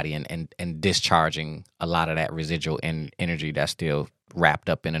mind, body, and discharging a lot of that residual energy that's still wrapped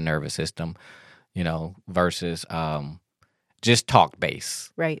up in the nervous system, versus just talk base.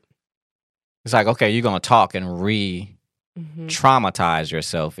 Right. It's like, okay, you're going to talk and Mm-hmm. traumatize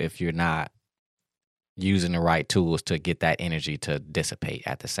yourself if you're not using the right tools to get that energy to dissipate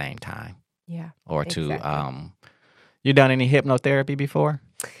at the same time. Yeah. Or Exactly. You done any hypnotherapy before?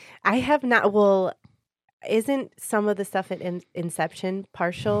 I have not. Well, isn't some of the stuff at Inception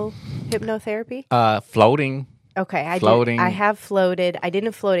partial hypnotherapy? Floating. Okay, Floating. I have floated. I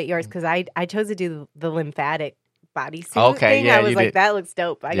didn't float at yours because I chose to do the lymphatic bodysuit Okay, thing. yeah, I was you like, did. that looks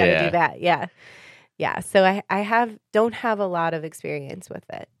dope. I got to Yeah. do that. Yeah, yeah. So I don't have a lot of experience with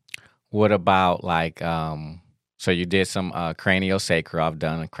it. What about like, so you did some craniosacral. I've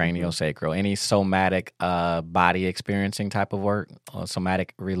done a craniosacral. Any somatic body experiencing type of work, or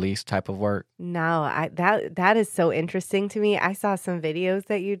somatic release type of work? No, that is so interesting to me. I saw some videos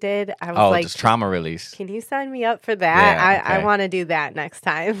that you did. I was like, just trauma release. can you sign me up for that? Yeah, I okay. want to do that next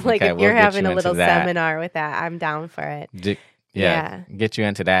time. Like, Okay, if we'll you're get having you a little into that. seminar with that, I'm down for it. Yeah, get you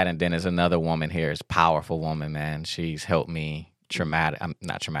into that. And then there's another woman here. It's a powerful woman, man. She's helped me dramatically.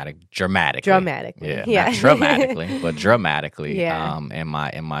 Dramatically. Yeah, Yeah. not traumatically, but dramatically. Yeah. In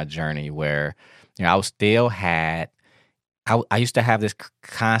my journey where, I was still had. I used to have this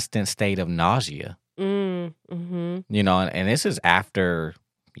constant state of nausea. Mm-hmm. And this is after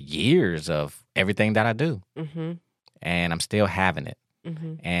years of everything that I do. Mm-hmm. And I'm still having it.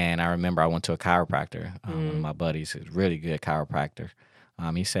 Mm-hmm. And I remember I went to a chiropractor. One of my buddies, a really good chiropractor.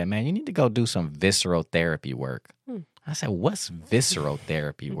 He said, man, you need to go do some visceral therapy work. I said, what's visceral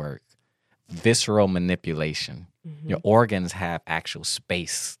therapy work? Visceral manipulation. Your organs have actual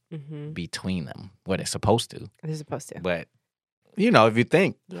space between them, what it's supposed to. They're supposed to. But, if you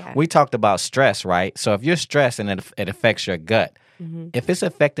think, we talked about stress, right? So if you're stressed and it affects your gut, if it's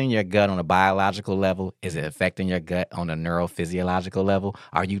affecting your gut on a biological level, is it affecting your gut on a neurophysiological level?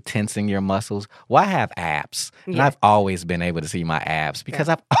 Are you tensing your muscles? Well, I have abs, and I've always been able to see my abs because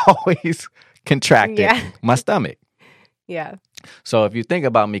I've always contracted my stomach. Yeah. So if you think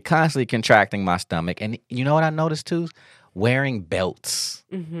about me constantly contracting my stomach, and you know what I noticed too? Wearing belts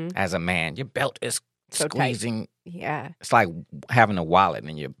as a man. Your belt is So squeezing. tight. Yeah. It's like having a wallet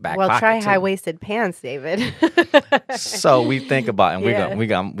in your back Well, pocket. try too. high-waisted pants, David. So we think about, and Yeah.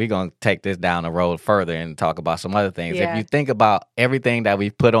 we're gonna take this down the road further and talk about some other things. Yeah. If you think about everything that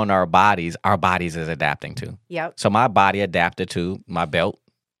we've put on our bodies is adapting to. Yep. So my body adapted to my belt,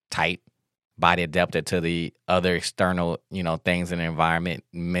 tight. Body adapted to the other external, things in the environment,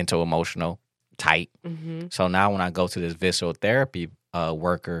 mental, emotional, tight. So now when I go to this visceral therapy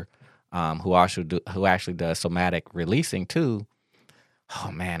worker, who actually does somatic releasing too. Oh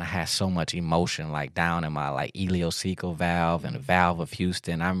man, I had so much emotion like down in my like ileocecal valve and the valve of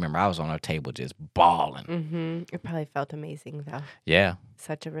Houston. I remember I was on her table just bawling. It probably felt amazing, though. Yeah.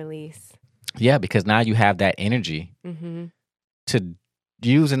 Such a release. Yeah, because now you have that energy to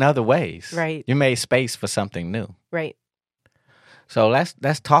use in other ways. Right. You made space for something new. Right. So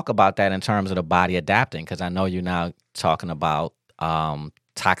let's talk about that in terms of the body adapting, because I know you're now talking about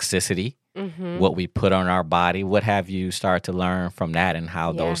toxicity, what we put on our body. What have you started to learn from that, and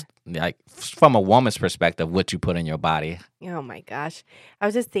how those, like from a woman's perspective, what you put in your body? Oh my gosh. I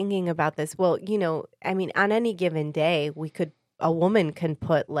was just thinking about this. Well, I mean, on any given day, a woman can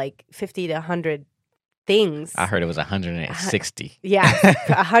put like 50 to 100 things. I heard it was 160. Yeah,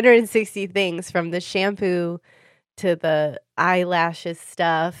 160 things, from the shampoo to the eyelashes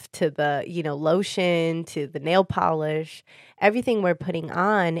stuff to the, lotion to the nail polish, everything we're putting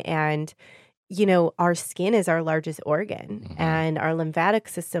on. And, our skin is our largest organ, and our lymphatic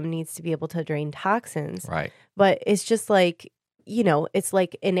system needs to be able to drain toxins. Right. But it's just like, it's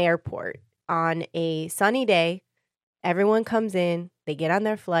like an airport. On a sunny day, everyone comes in, they get on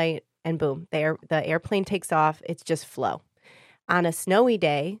their flight, and boom, the airplane takes off. It's just flow. On a snowy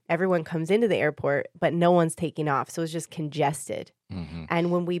day, everyone comes into the airport, but no one's taking off. So it's just congested.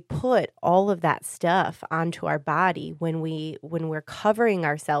 And when we put all of that stuff onto our body, when we're covering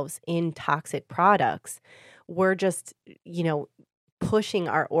ourselves in toxic products, we're just, pushing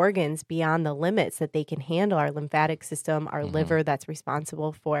our organs beyond the limits that they can handle. Our lymphatic system, our liver, that's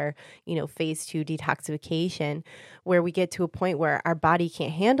responsible for, phase 2 detoxification, where we get to a point where our body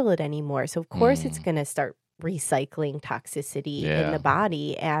can't handle it anymore. So of course it's going to start recycling toxicity in the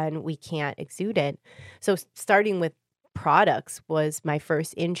body, and we can't exude it. So starting with products was my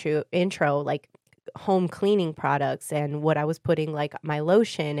first intro, like home cleaning products, and what I was putting, like my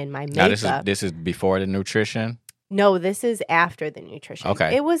lotion and my makeup. Now this is before the nutrition? No, this is after the nutrition.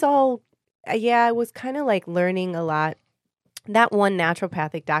 Okay. It was all, I was kind of like learning a lot. That one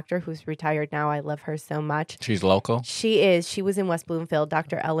naturopathic doctor who's retired now, I love her so much. She's local? She is. She was in West Bloomfield,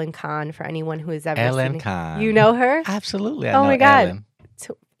 Dr. Ellen Kahn, for anyone who has ever Ellen seen Kahn. You know her? Absolutely. I Oh know my God. Ellen.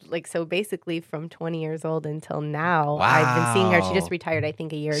 So basically from 20 years old until now, I've been seeing her. She just retired, I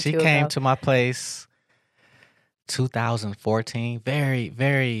think, a year or two She ago. came to my place 2014. Very,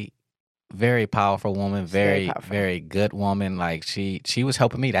 very, very powerful woman. very Very, powerful. very good woman. Like she was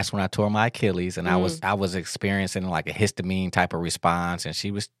helping me. That's when I tore my Achilles, and I was experiencing like a histamine type of response. And she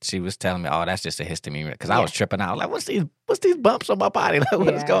was telling me, "Oh, that's just a histamine," because I was tripping out. Like, what's these bumps on my body? Like,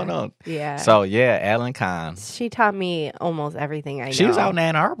 what's going on? Yeah. So yeah, Ellen Kahn. She taught me almost everything I know. She was out in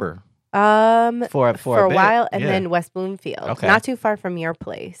Ann Arbor for a bit. while, and Yeah. then West Bloomfield, Okay. not too far from your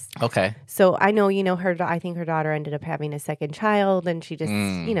place. Okay. So I know, her. I think her daughter ended up having a second child, and she just,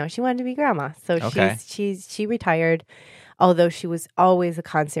 she wanted to be grandma. So Okay. she retired, although she was always a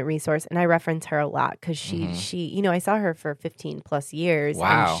constant resource, and I reference her a lot because she, I saw her for 15 plus years,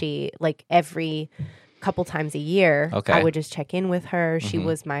 Wow. and she, like, every couple times a year, Okay. I would just check in with her. She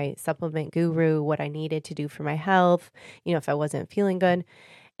was my supplement guru, what I needed to do for my health, if I wasn't feeling good.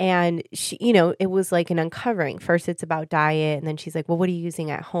 And she, it was like an uncovering. First, it's about diet. And then she's like, well, what are you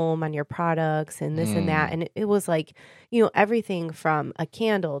using at home on your products and this and that? And it was like, everything from a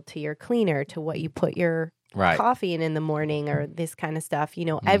candle to your cleaner to what you put your Right. coffee in the morning or this kind of stuff. You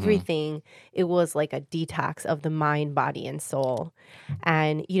know, everything, it was like a detox of the mind, body, and soul.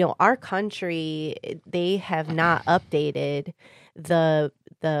 And, you know, our country, they have not updated the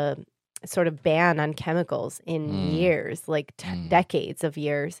sort of ban on chemicals in years, like decades of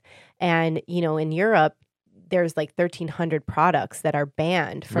years. And, you know, in Europe, there's like 1,300 products that are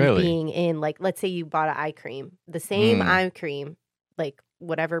banned from Really? being in, like, let's say you bought an eye cream, the same eye cream, like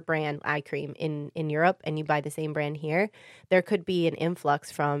whatever brand eye cream in Europe, and you buy the same brand here, there could be an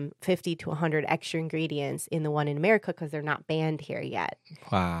influx from 50 to 100 extra ingredients in the one in America because they're not banned here yet.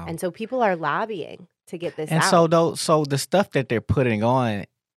 Wow. And so people are lobbying to get this And out. so the stuff that they're putting on,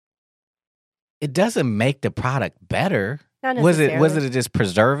 it doesn't make the product better. Not Was necessarily. it just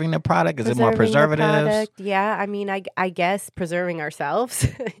preserving the product? Is it more Preserving the preservatives? product, yeah. I mean, I guess preserving ourselves,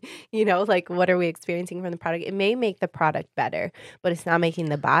 you know, like what are we experiencing from the product? It may make the product better, but it's not making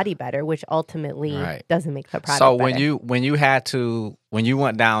the body better, which ultimately Right. doesn't make the product So better. when you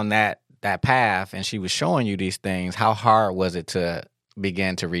went down that path and she was showing you these things, how hard was it to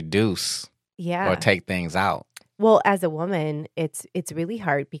begin to reduce Yeah. or take things out? Well, as a woman, it's really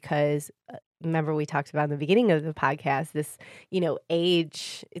hard because remember we talked about in the beginning of the podcast this, you know,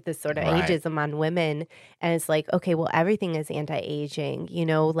 age, this sort of Right. ageism on women, and it's like, okay, well, everything is anti-aging, you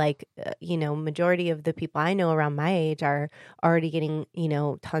know, like you know, majority of the people I know around my age are already getting, you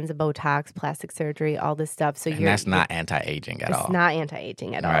know, tons of Botox, plastic surgery, all this stuff. So And that's not anti-aging at it's all. not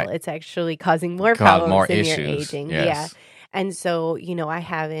anti-aging at Right. all. It's actually causing more Cause problems more in your issues. aging. Yes. Yeah. And so, you know, I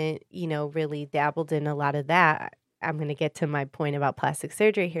haven't, you know, really dabbled in a lot of that. I'm going to get to my point about plastic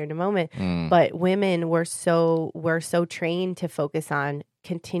surgery here in a moment. But women we're so trained to focus on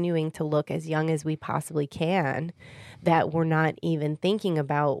continuing to look as young as we possibly can that we're not even thinking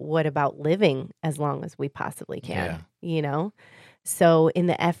about what about living as long as we possibly can, you know? So in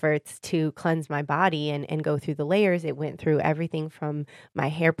the efforts to cleanse my body and go through the layers, it went through everything from my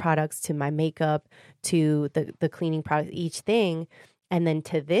hair products to my makeup to the cleaning products, each thing. And then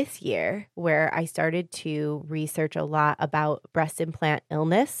to this year, where I started to research a lot about breast implant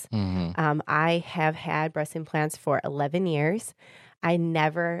illness. I have had breast implants for 11 years. I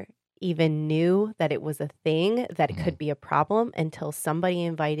never even knew that it was a thing, that it could be a problem until somebody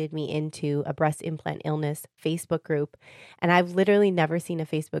invited me into a breast implant illness Facebook group. And I've literally never seen a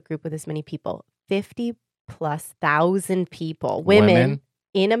Facebook group with this many people, 50,000+ people, women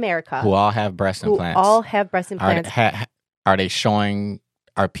in America Who all have breast who implants. all have breast implants.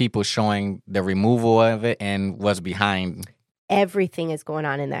 Are people showing the removal of it and what's behind? Everything is going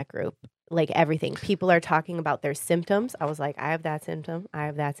on in that group. Like everything. People are talking about their symptoms. I was like, I have that symptom. I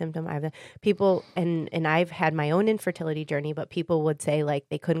have that symptom. I have that. People, and I've had my own infertility journey, but people would say like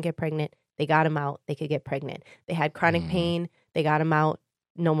they couldn't get pregnant. They got them out. They could get pregnant. They had chronic pain. They got them out.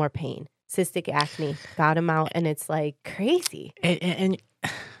 No more pain. Cystic acne. Got them out. And it's like crazy. And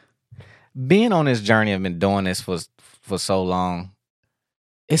being on this journey, I've been doing this for so long.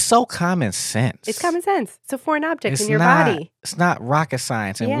 It's so common sense. It's common sense. It's a foreign object It's in your not- body. It's not rocket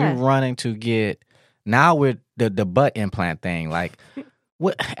science, and Yeah. we're running to get now with the butt implant thing. Like,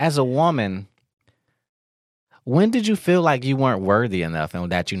 what as a woman, when did you feel like you weren't worthy enough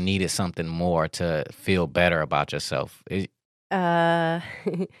and that you needed something more to feel better about yourself? I'll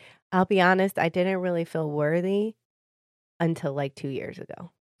be honest, I didn't really feel worthy until like 2 years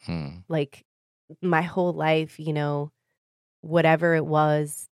ago. Like my whole life, you know, whatever it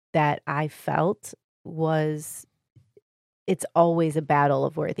was that I felt it's always a battle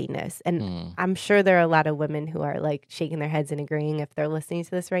of worthiness. And I'm sure there are a lot of women who are like shaking their heads and agreeing if they're listening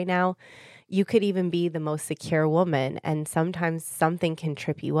to this right now. You could even be the most secure woman, and sometimes something can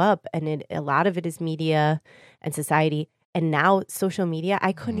trip you up, and a lot of it is media and society. And now social media,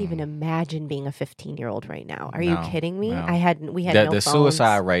 I couldn't even imagine being a 15-year-old right now. Are you No, kidding me? no. We had no the phones.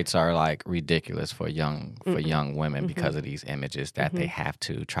 suicide rates are like ridiculous for young women because of these images that they have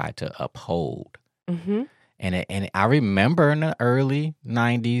to try to uphold. Mm-hmm. And I remember in the early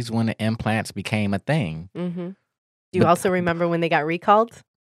 90s when the implants became a thing. Mm-hmm. Do you But- also remember when they got recalled?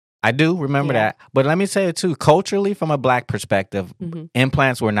 I do remember Yeah. that. But let me say it too. Culturally, from a black perspective, Mhm.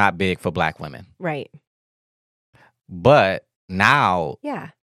 implants were not big for black women. Right. But now Yeah.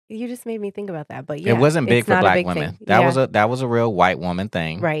 You just made me think about that. But yeah, it wasn't big it's for not a black big women. thing. That was a real white woman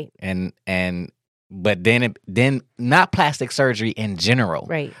thing. Right. But then not plastic surgery in general.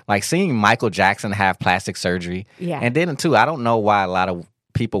 Right. Like seeing Michael Jackson have plastic surgery. Yeah. And then too, I don't know why a lot of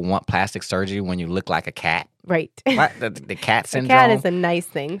people want plastic surgery when you look like a cat. Right. What? The cat A syndrome. cat is a nice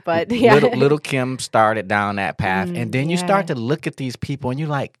thing, but yeah. Little Kim started down that path, and then you yeah. start to look at these people, and you're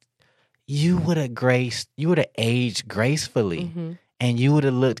like, you would have aged gracefully, Mhm. and you would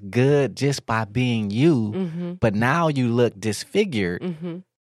have looked good just by being you. Mm-hmm. But now you look disfigured, Mm-hmm.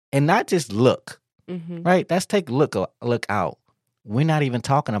 and not just look, Mm-hmm. right? Let's take a look out. We're not even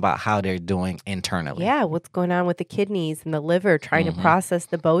talking about how they're doing internally. Yeah, what's going on with the kidneys and the liver trying to process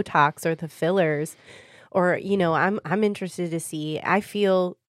the Botox or the fillers. Or, I'm interested to see. I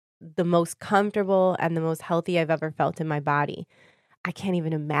feel the most comfortable and the most healthy I've ever felt in my body. I can't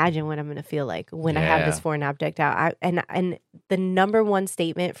even imagine what I'm going to feel like when I have this Yeah. foreign object out. And the number one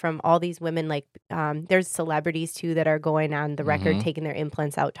statement from all these women, like there's celebrities too that are going on the record, taking their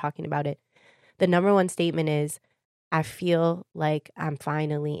implants out, talking about it. The number one statement is, I feel like I'm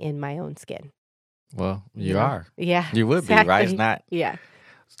finally in my own skin. Well, you Yeah. are. Yeah. You would be, right? It's exactly. not. Yeah.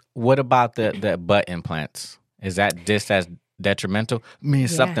 What about the butt implants? Is that just as detrimental? I mean,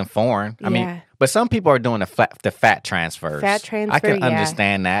 it's Yeah. something foreign. I mean, Yeah. but some people are doing the fat transfers. Fat I transfer, can yeah.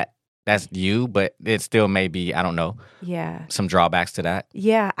 understand that. That's you, but it still may be, I don't know, Yeah. some drawbacks to that.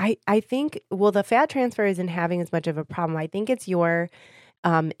 Yeah. I think, well, the fat transfer isn't having as much of a problem. I think it's your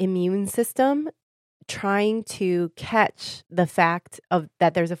immune system trying to catch the fact of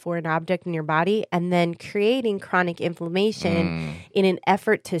that there's a foreign object in your body and then creating chronic inflammation in an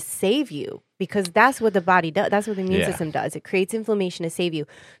effort to save you, because that's what the body does. That's what the immune Yeah. system does. It creates inflammation to save you.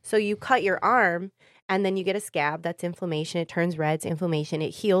 So you cut your arm and then you get a scab. That's inflammation. It turns red. It's inflammation.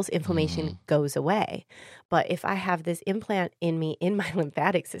 It heals. Inflammation goes away. But if I have this implant in me, in my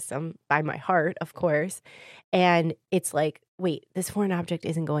lymphatic system, by my heart, of course, and it's like, wait, this foreign object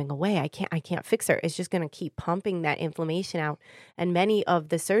isn't going away. I can't fix her. It's just going to keep pumping that inflammation out. And many of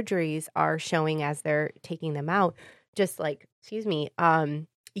the surgeries are showing as they're taking them out, just like,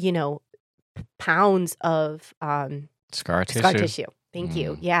 pounds of Scar tissue. scar tissue. Thank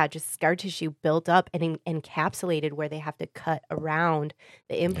you. Yeah, just scar tissue built up and encapsulated where they have to cut around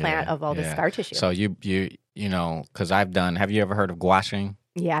the implant of all the Yeah. scar tissue. So you know, because have you ever heard of gouaching?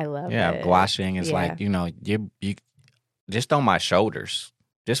 yeah, I love Yeah, it. gouaching is Yeah. like, you just on my shoulders,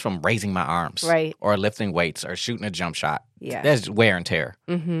 just from raising my arms, Right. or lifting weights or shooting a jump shot. Yeah. There's wear and tear.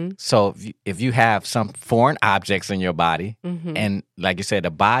 Mm-hmm. So if you have some foreign objects in your body, Mm-hmm. and like you said,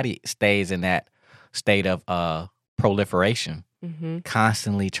 the body stays in that state of proliferation, Mm-hmm.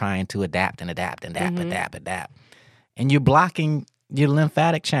 constantly trying to adapt, and Mhm. you're blocking your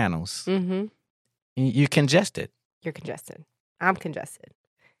lymphatic channels. Mm-hmm. You're congested. You're congested. I'm congested.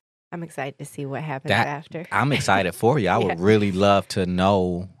 I'm excited to see what happens That- after. I'm excited for you. I Yeah. would really love to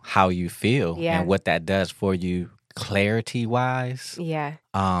know how you feel Yeah. and what that does for you clarity wise. Yeah.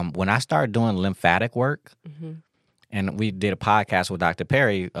 When I started doing lymphatic work, Mm-hmm. and we did a podcast with Dr.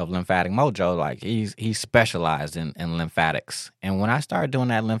 Perry of Lymphatic Mojo, like he's specialized in lymphatics. And when I started doing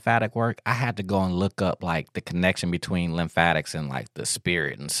that lymphatic work, I had to go and look up like the connection between lymphatics and like the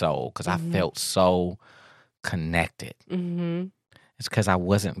spirit and soul, because I felt so connected. Mm-hmm. It's because I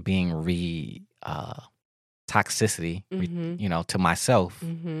wasn't being toxicity, Mhm. to myself.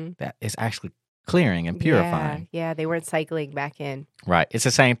 Mm-hmm. That is actually clearing and purifying. Yeah, they weren't cycling back in. Right. It's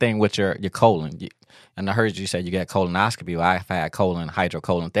the same thing with your colon. And I heard you say you got colonoscopy. Well, I've had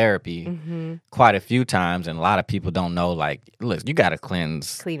hydrocolon therapy Mm-hmm. quite a few times, and a lot of people don't know. Like, look, you got to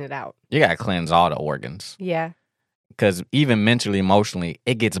cleanse. Clean it out. You got to cleanse all the organs, Yeah. because even mentally, emotionally,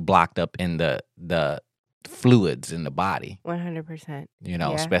 it gets blocked up in the fluids in the body. 100%.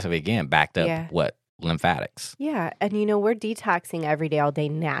 Yeah. Especially again backed up Yeah. lymphatics. Yeah, and we're detoxing every day, all day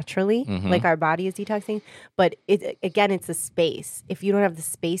naturally, Mhm. like our body is detoxing. But it's a space. If you don't have the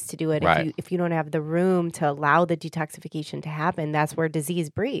space to do it, Right. if you don't have the room to allow the detoxification to happen, that's where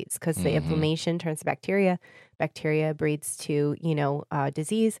disease breeds, because the Mhm. inflammation turns to bacteria, bacteria breeds to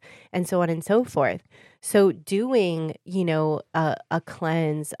disease, and so on and so forth. So doing a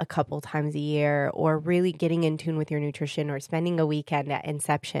cleanse a couple times a year, or really getting in tune with your nutrition, or spending a weekend at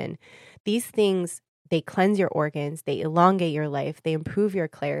Inception, these things, they cleanse your organs, they elongate your life, they improve your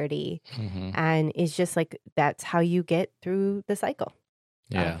clarity, Mhm. and it's just like that's how you get through the cycle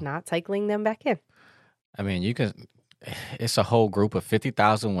Yeah. of not cycling them back in. I mean, you can. It's a whole group of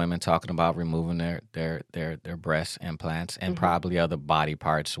 50,000 women talking about removing their breast implants and Mhm. probably other body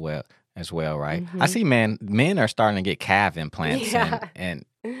parts as well, right? I Mhm. see men are starting to get calf implants, Yeah. and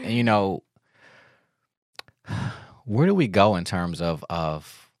where do we go in terms of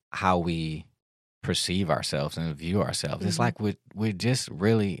how we perceive ourselves and view ourselves? It's Mhm. like we're just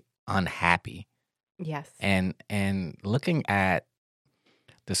really unhappy, Yes. and looking at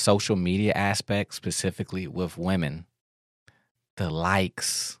the social media aspect specifically with women, the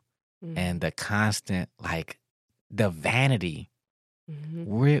likes Mhm. and the constant, like, the vanity, Mhm.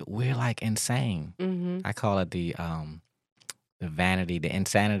 we're like insane. Mhm. I call it The vanity, the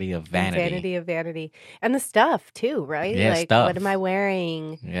insanity of vanity. Insanity of vanity. And the stuff too, right? Yeah, like stuff. what am I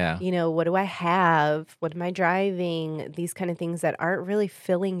wearing? Yeah. What do I have? What am I driving? These kind of things that aren't really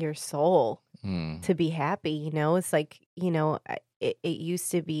filling your soul Mm. to be happy. It's like, it used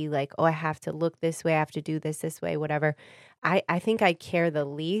to be like, oh, I have to look this way, I have to do this way, whatever. I think I care the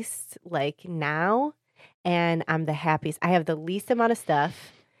least like now, and I'm the happiest. I have the least amount of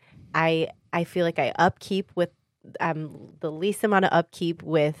stuff. I feel like I upkeep with the least amount of upkeep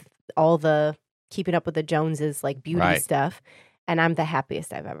with all the keeping up with the Joneses, like beauty Right. stuff, and I'm the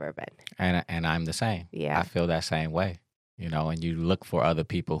happiest I've ever been. And I'm the same. Yeah. I feel that same way. And you look for other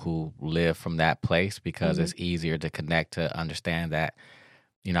people who live from that place because Mhm. it's easier to connect, to understand that.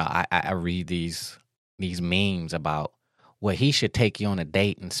 I read these memes about, well, he should take you on a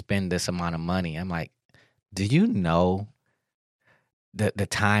date and spend this amount of money. I'm like, do you know the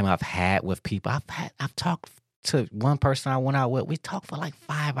time I've had with people? I've talked to one person I went out with. We talked for like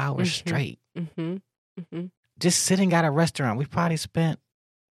 5 hours Mhm. straight, Mm-hmm. Mm-hmm. just sitting at a restaurant. We probably spent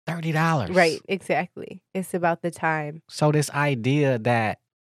 $30. Right, exactly. It's about the time. So this idea that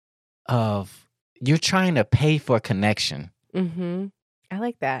of you're trying to pay for connection. Mm-hmm. I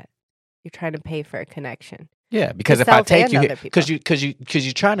like that. You're trying to pay for a connection. Yeah, because if I Yourself take and you other because people.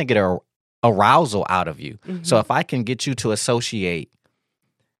 you're trying to get a arousal out of you. So Mhm. if I can get you to associate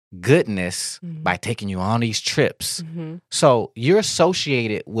goodness Mhm. by taking you on these trips, Mm-hmm. so you're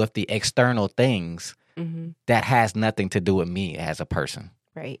associated with the external things Mm-hmm. that has nothing to do with me as a person.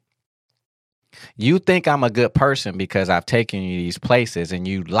 Right. You think I'm a good person because I've taken you these places, and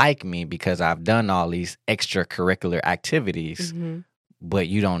you like me because I've done all these extracurricular activities, Mm-hmm. but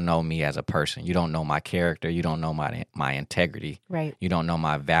you don't know me as a person. You don't know my character. You don't know my integrity. Right. You don't know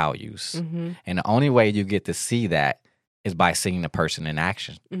my values. Mm-hmm. And the only way you get to see that is by seeing the person in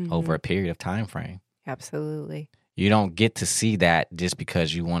action Mhm. over a period of time frame. Absolutely. You don't get to see that just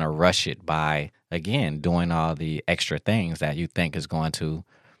because you want to rush it by, again, doing all the extra things that you think is going to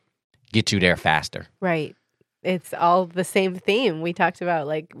get you there faster. Right. It's all the same theme. We talked about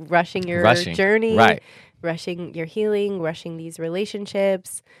like rushing your Rushing. journey, Right. rushing your healing, rushing these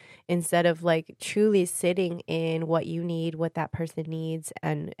relationships instead of like truly sitting in what you need, what that person needs,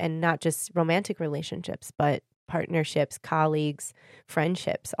 and not just romantic relationships, but partnerships, colleagues,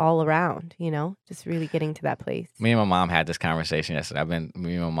 friendships all around, just really getting to that place. Me and my mom had this conversation yesterday.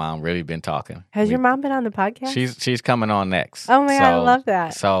 Me and my mom really been talking. Has your mom been on the podcast? She's coming on next. Oh my God, I love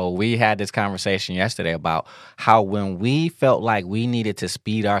that. So we had this conversation yesterday about how when we felt like we needed to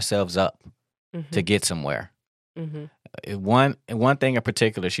speed ourselves up to get somewhere. Mm-hmm. One thing in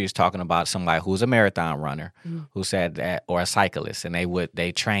particular, she was talking about somebody who's a marathon runner Mhm. who said that, or a cyclist, and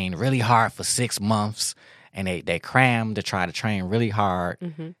they train really hard for 6 months, and they crammed to try to train really hard,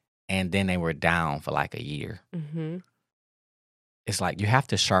 Mm-hmm. and then they were down for like a year. Mm-hmm. It's like you have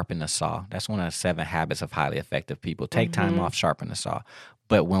to sharpen the saw. That's one of the 7 habits of highly effective people. Take time Mhm. off, sharpen the saw.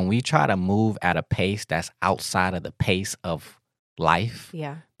 But when we try to move at a pace that's outside of the pace of life,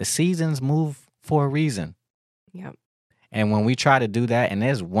 Yeah. the seasons move for a reason. Yep. And when we try to do that, and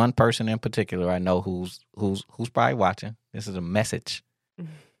there's one person in particular I know who's probably watching. This is a message. Mhm.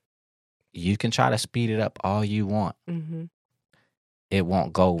 You can try to speed it up all you want. Mm-hmm. It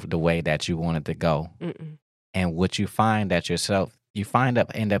won't go the way that you want it to go. Mm-mm. And what you find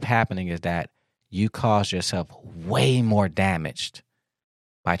end up happening is that you cause yourself way more damaged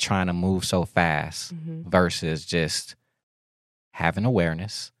by trying to move so fast Mm-hmm. versus just having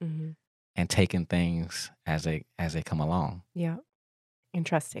awareness Mm-hmm. and taking things as they come along. Yeah. And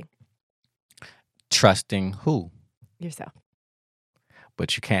trusting Trusting who? yourself.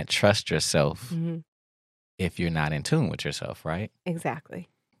 But you can't trust yourself Mm-hmm. if you're not in tune with yourself, right? Exactly.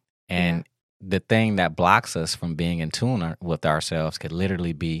 And the thing that blocks us from being in tune with ourselves could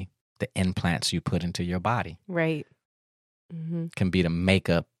literally be the implants you put into your body. Right. Mm-hmm. Can be the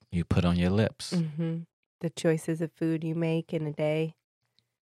makeup you put on your lips. Mm-hmm. The choices of food you make in a day,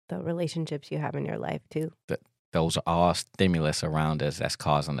 the relationships you have in your life too. Those are all stimulus around us that's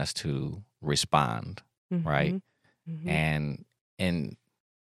causing us to respond, right? Mm-hmm. And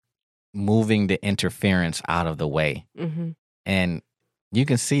moving the interference out of the way. Mm-hmm. And you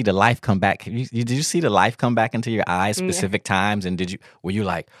can see the life come back. Did you see the life come back into your eyes Yeah. specific times? And were you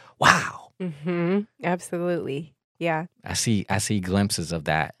like, wow, Mm-hmm. Absolutely. Yeah. I see glimpses of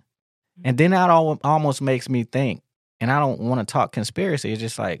that. And then that almost makes me think, and I don't want to talk conspiracy. It's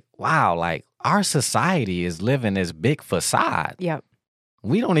just like, wow, like our society is living this big facade. Yep.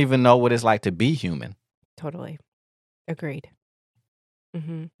 We don't even know what it's like to be human, Totally. Agreed.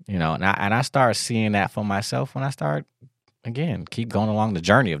 Mm-hmm. And I started seeing that for myself when I started, again, keep going along the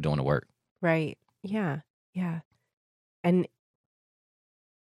journey of doing the work. Right. Yeah. Yeah. And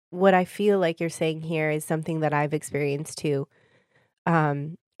what I feel like you're saying here is something that I've experienced too.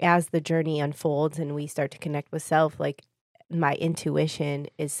 As the journey unfolds and we start to connect with self, like my intuition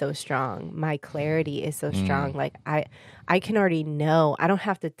is so strong, my clarity is so strong. Like I can already know. I don't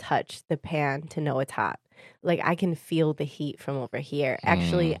have to touch the pan to know it's hot. Like I can feel the heat from over here.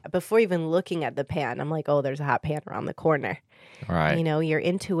 Actually, before even looking at the pan, I'm like, oh, there's a hot pan around the corner. Right. You know, your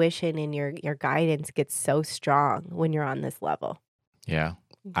intuition and your guidance gets so strong when you're on this level. Yeah.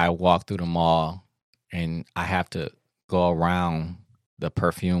 I walk through the mall and I have to go around the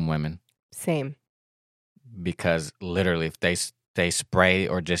perfume women Same. because literally if they spray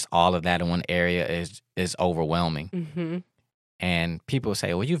or just all of that in one area is overwhelming. Mm-hmm. And people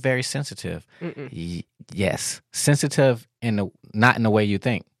say, well, you're very sensitive. Yes. Sensitive not in the way you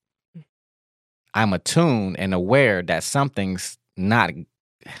think. I'm attuned and aware that something's not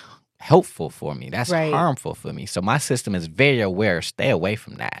helpful for me. That's Right. harmful for me. So my system is very aware. Stay away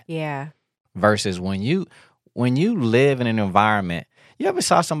from that. Yeah. Versus when you live in an environment, you ever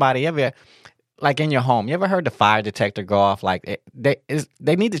saw somebody like in your home, you ever heard the fire detector go off? Like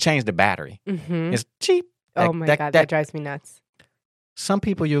they need to change the battery. Mm-hmm. It's cheap. Oh my God, that drives me nuts. Some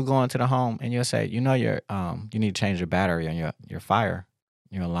people you'll go into the home and you'll say, you need to change your battery on your fire,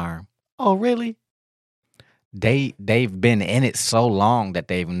 your alarm. Oh, really? They've been in it so long that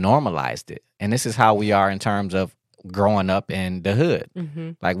they've normalized it. And this is how we are in terms of growing up in the hood.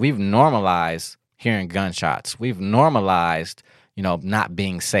 Mm-hmm. Like we've normalized hearing gunshots. We've normalized, not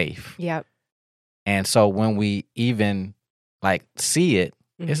being safe. Yep. And so when we even like see it,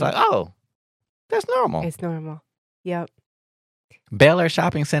 it's like, oh, that's normal. It's normal. Yep. Bel Air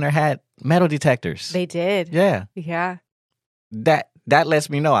Shopping Center had metal detectors. They did. Yeah. Yeah. That lets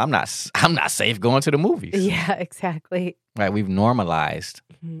me know I'm not safe going to the movies. Yeah, exactly. Right. We've normalized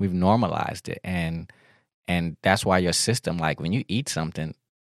Mhm. it. And that's why your system, like when you eat something,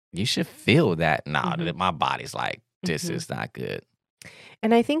 you should feel that, that my body's like, this is not good.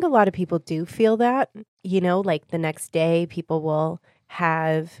 And I think a lot of people do feel that, like the next day people will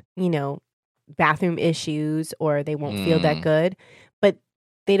have, bathroom issues or they won't feel that good, but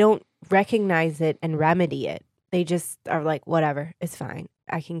they don't recognize it and remedy it. They just are like, whatever, it's fine.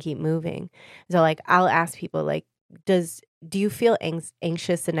 I can keep moving. So like, I'll ask people like, do you feel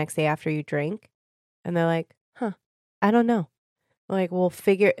anxious the next day after you drink? And they're like, I don't know. I'm like, well,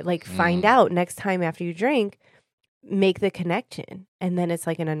 find out next time after you drink, make the connection. And then it's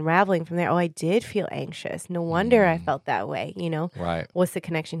like an unraveling from there. Oh, I did feel anxious. No wonder I felt that way. Right. What's the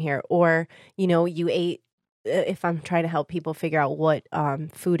connection here? Or, you ate, if I'm trying to help people figure out what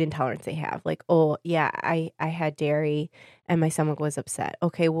food intolerance they have, like, oh yeah, I had dairy and my stomach was upset.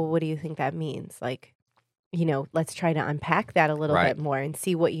 Okay, well, what do you think that means? Like, let's try to unpack that a little bit more and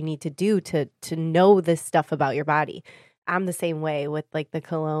see what you need to do to know this stuff about your body. I'm the same way with like the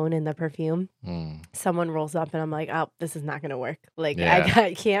cologne and the perfume. Someone rolls up and I'm like, oh, this is not going to work. Like,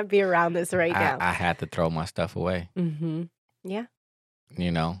 I can't be around this right now. I had to throw my stuff away. Mm-hmm. Yeah.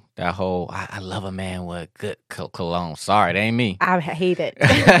 That whole, I love a man with good cologne. Sorry, it ain't me. I hate it.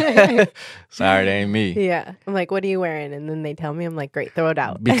 Sorry, it ain't me. Yeah. I'm like, what are you wearing? And then they tell me, I'm like, great, throw it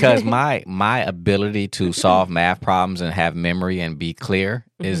out. Because my ability to solve math problems and have memory and be clear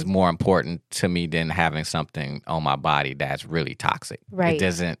is more important to me than having something on my body that's really toxic. Right. It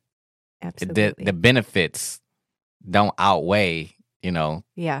doesn't, Absolutely. the benefits don't outweigh,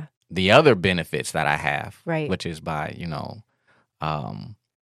 Yeah. the other benefits that I have. Right. Which is by,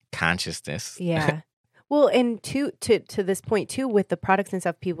 consciousness. Yeah. Well, and to this point too, with the products and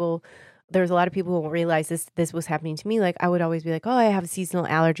stuff, there's a lot of people who won't realize this was happening to me. Like I would always be like, oh, I have seasonal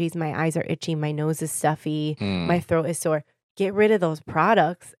allergies. My eyes are itchy. My nose is stuffy. My throat is sore. Get rid of those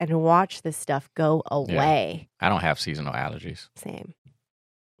products and watch this stuff go away. Yeah. I don't have seasonal allergies. Same.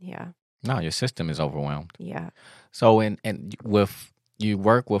 Yeah. No, your system is overwhelmed. Yeah. So, and you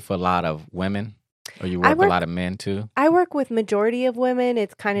work with a lot of women, or you work with a lot of men too? I work with majority of women.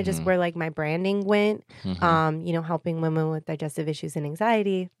 It's kind of just where like my branding went. Helping women with digestive issues and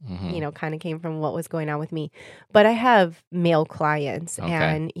anxiety, kind of came from what was going on with me. But I have male clients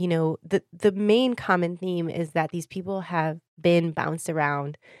and, the main common theme is that these people have been bounced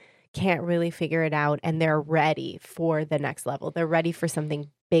around, can't really figure it out, and they're ready for the next level. They're ready for something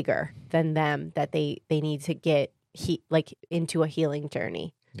bigger than them that they need to get into a healing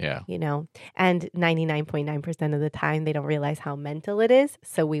journey. Yeah. And 99.9% of the time they don't realize how mental it is.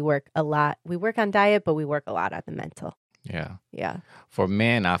 So we work a lot. We work on diet, but we work a lot on the mental. Yeah. Yeah. For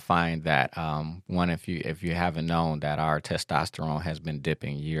men, I find that if you haven't known that our testosterone has been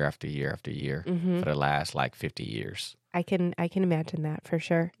dipping year after year after year for the last 50 years. I can imagine that for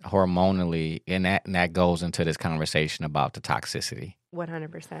sure. Hormonally, and that goes into this conversation about the toxicity.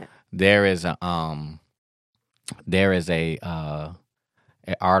 100%. There is a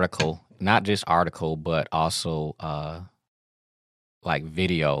article, not just article, but also like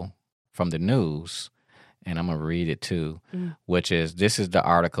video from the news, and I'm gonna read it too, this is the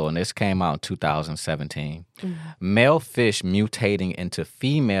article, and this came out in 2017. Male fish mutating into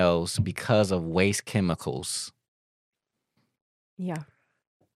females because of waste chemicals. Yeah.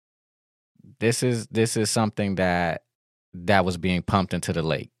 This is something that was being pumped into the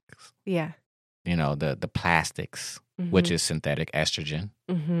lake. Yeah. You know, the plastics, which is synthetic estrogen,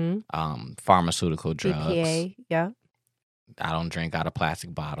 Mm-hmm. pharmaceutical drugs. BPA. Yeah. I don't drink out of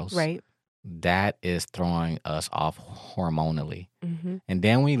plastic bottles. Right. That is throwing us off hormonally. Mm-hmm. And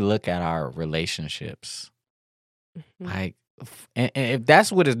then we look at our relationships. Mm-hmm. Like, and if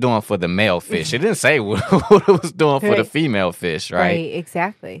that's what it's doing for the male fish, it didn't say what it was doing for the Right. female fish, right? Right.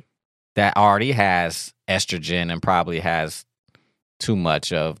 Exactly. That already has estrogen and probably has too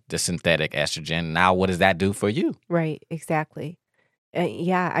much of the synthetic estrogen. Now, what does that do for you? Right. Exactly.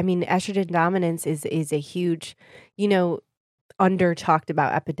 Yeah. I mean, estrogen dominance is a huge, under talked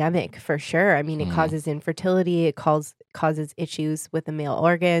about epidemic for sure. I mean, it causes infertility. It causes issues with the male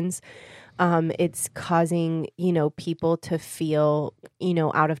organs. It's causing, people to feel,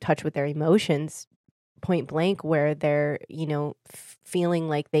 out of touch with their emotions, point blank, where they're, feeling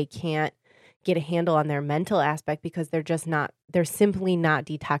like they can't get a handle on their mental aspect because they're simply not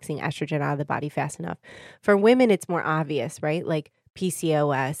detoxing estrogen out of the body fast enough. For women, it's more obvious, right? Like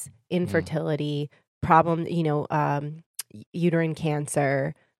PCOS, infertility, problem, uterine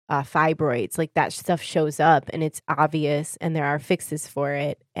cancer, fibroids, like that stuff shows up and it's obvious and there are fixes for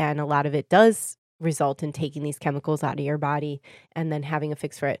it. And a lot of it does result in taking these chemicals out of your body and then having a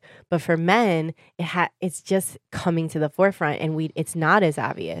fix for it. But for men, it's just coming to the forefront and it's not as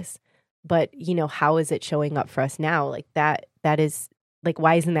obvious. But, how is it showing up for us now? Like that is like,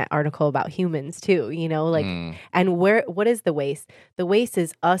 why isn't that article about humans too? And what is the waste? The waste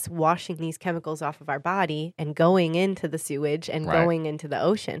is us washing these chemicals off of our body and going into the sewage and going into the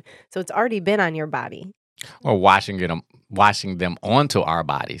ocean. So it's already been on your body. Or washing them onto our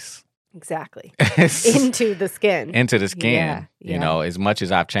bodies. Exactly. Into the skin. Into the skin. Yeah. As much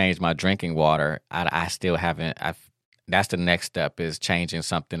as I've changed my drinking water, I still haven't. That's the next step, is changing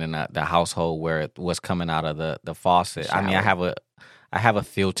something in the household where it was coming out of the faucet. Shower. I mean, I have a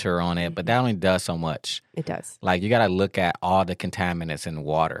filter on it, but that only does so much. It does. Like, you got to look at all the contaminants in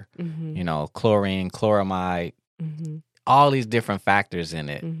water. Chlorine, chloramide, all these different factors in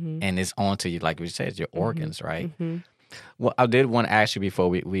it. And it's onto you, like we said, your organs, right? Well, I did want to ask you before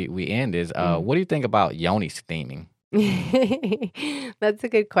we end is, what do you think about yoni steaming? That's a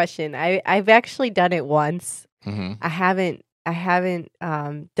good question. I've actually done it once. I haven't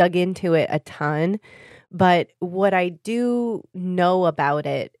dug into it a ton, but what I do know about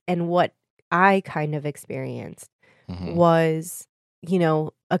it and what I kind of experienced was,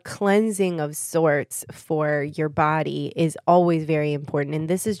 a cleansing of sorts for your body is always very important. And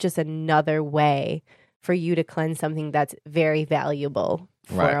this is just another way for you to cleanse something that's very valuable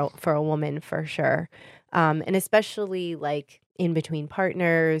for a woman, for sure. And especially like in between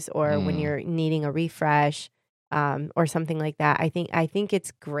partners or when you're needing a refresh. Or something like that. I think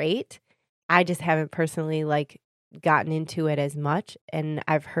it's great. I just haven't personally gotten into it as much, and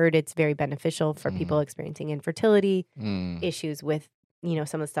I've heard it's very beneficial for people experiencing infertility, issues with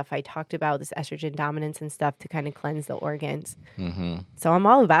some of the stuff I talked about, this estrogen dominance and stuff, to kind of cleanse the organs. So I'm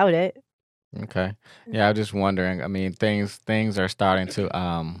all about it. Okay, yeah. I'm just wondering. I mean, things are starting to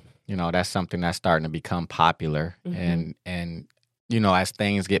that's something that's starting to become popular, and as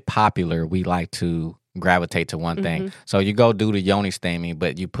things get popular, we like to gravitate to one thing. So you go do the yoni steaming,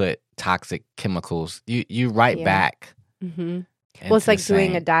 but you put toxic chemicals. You right back. Well, it's like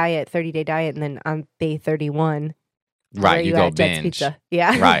doing a 30-day diet, and then on day 31, right, you go binge. Pizza.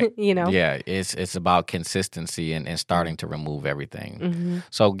 Yeah, right. Yeah, it's about consistency and starting to remove everything.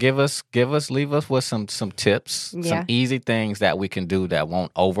 So leave us with some tips, some easy things that we can do that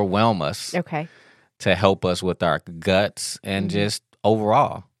won't overwhelm us. Okay. To help us with our guts and just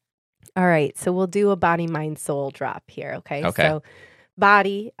overall. All right. So we'll do a body, mind, soul drop here. Okay. So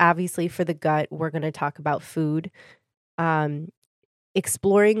body, obviously for the gut, we're going to talk about food.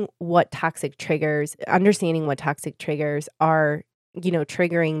 Exploring what toxic triggers, understanding what toxic triggers are,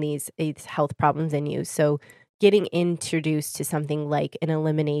 triggering these health problems in you. So getting introduced to something like an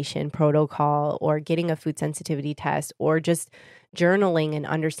elimination protocol or getting a food sensitivity test or just journaling and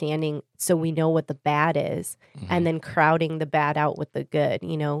understanding so we know what the bad is and then crowding the bad out with the good.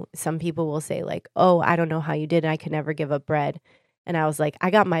 Some people will say like, oh, I don't know how you did it. I could never give up bread. And I was like, I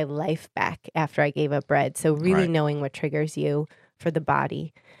got my life back after I gave up bread. So really knowing what triggers you. for the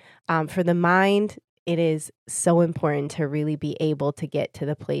body. For the mind, it is so important to really be able to get to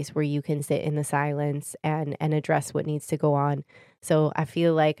the place where you can sit in the silence and address what needs to go on. So I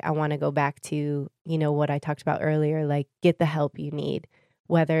feel like I want to go back to, what I talked about earlier, like get the help you need,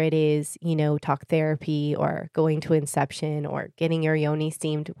 whether it is, talk therapy or going to Inception or getting your yoni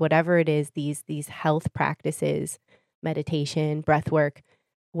steamed, whatever it is, these health practices, meditation, breath work,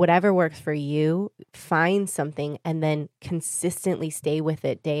 whatever works for you, find something and then consistently stay with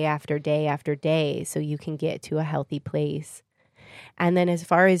it day after day after day so you can get to a healthy place. And then as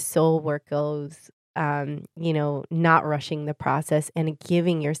far as soul work goes, not rushing the process and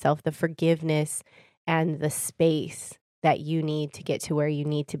giving yourself the forgiveness and the space that you need to get to where you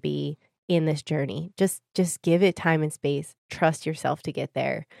need to be in this journey. Just give it time and space. Trust yourself to get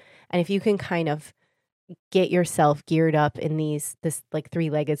there. And if you can kind of get yourself geared up in this like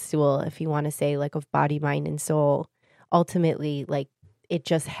three-legged stool, if you want to say, like, of body, mind, and soul, ultimately, like, it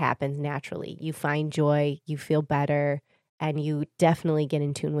just happens naturally. You find joy, you feel better, and you definitely get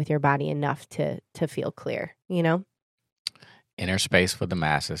in tune with your body enough to feel clear, Inner space for the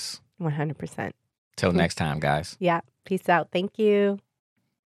masses. 100%. Till next time, guys. Yeah. Peace out. Thank you.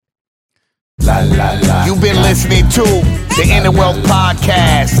 You've been listening to the Inner Wealth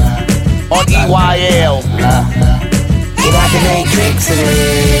Podcast on EYL. Get out the matrix and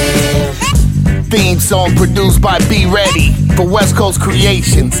live. Theme song produced by Be Ready for West Coast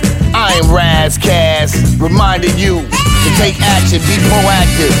Creations. I am Raz Cass, reminding you to take action, be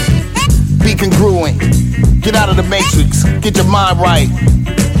proactive, be congruent, get out of the matrix, get your mind right.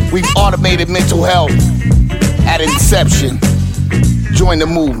 We've automated mental health at Inception. Join the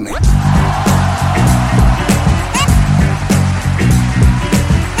movement.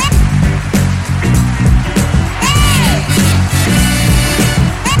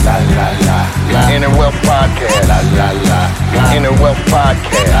 Inner Wealth Podcast. Inner Wealth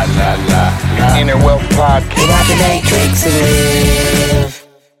Podcast. Inner Wealth Podcast. Get out the matrix and live.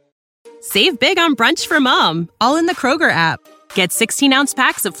 Save big on brunch for mom, all in the Kroger app. Get 16-ounce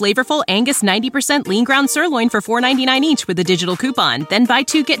packs of flavorful Angus 90% lean ground sirloin for $4.99 each with a digital coupon. Then buy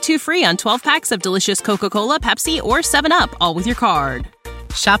 2, get 2 free on 12 packs of delicious Coca-Cola, Pepsi, or 7-Up, all with your card.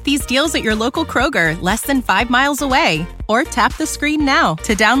 Shop these deals at your local Kroger, less than 5 miles away. Or tap the screen now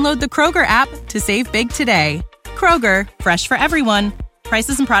to download the Kroger app to save big today. Kroger, fresh for everyone.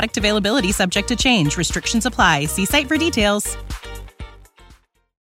 Prices and product availability subject to change. Restrictions apply. See site for details.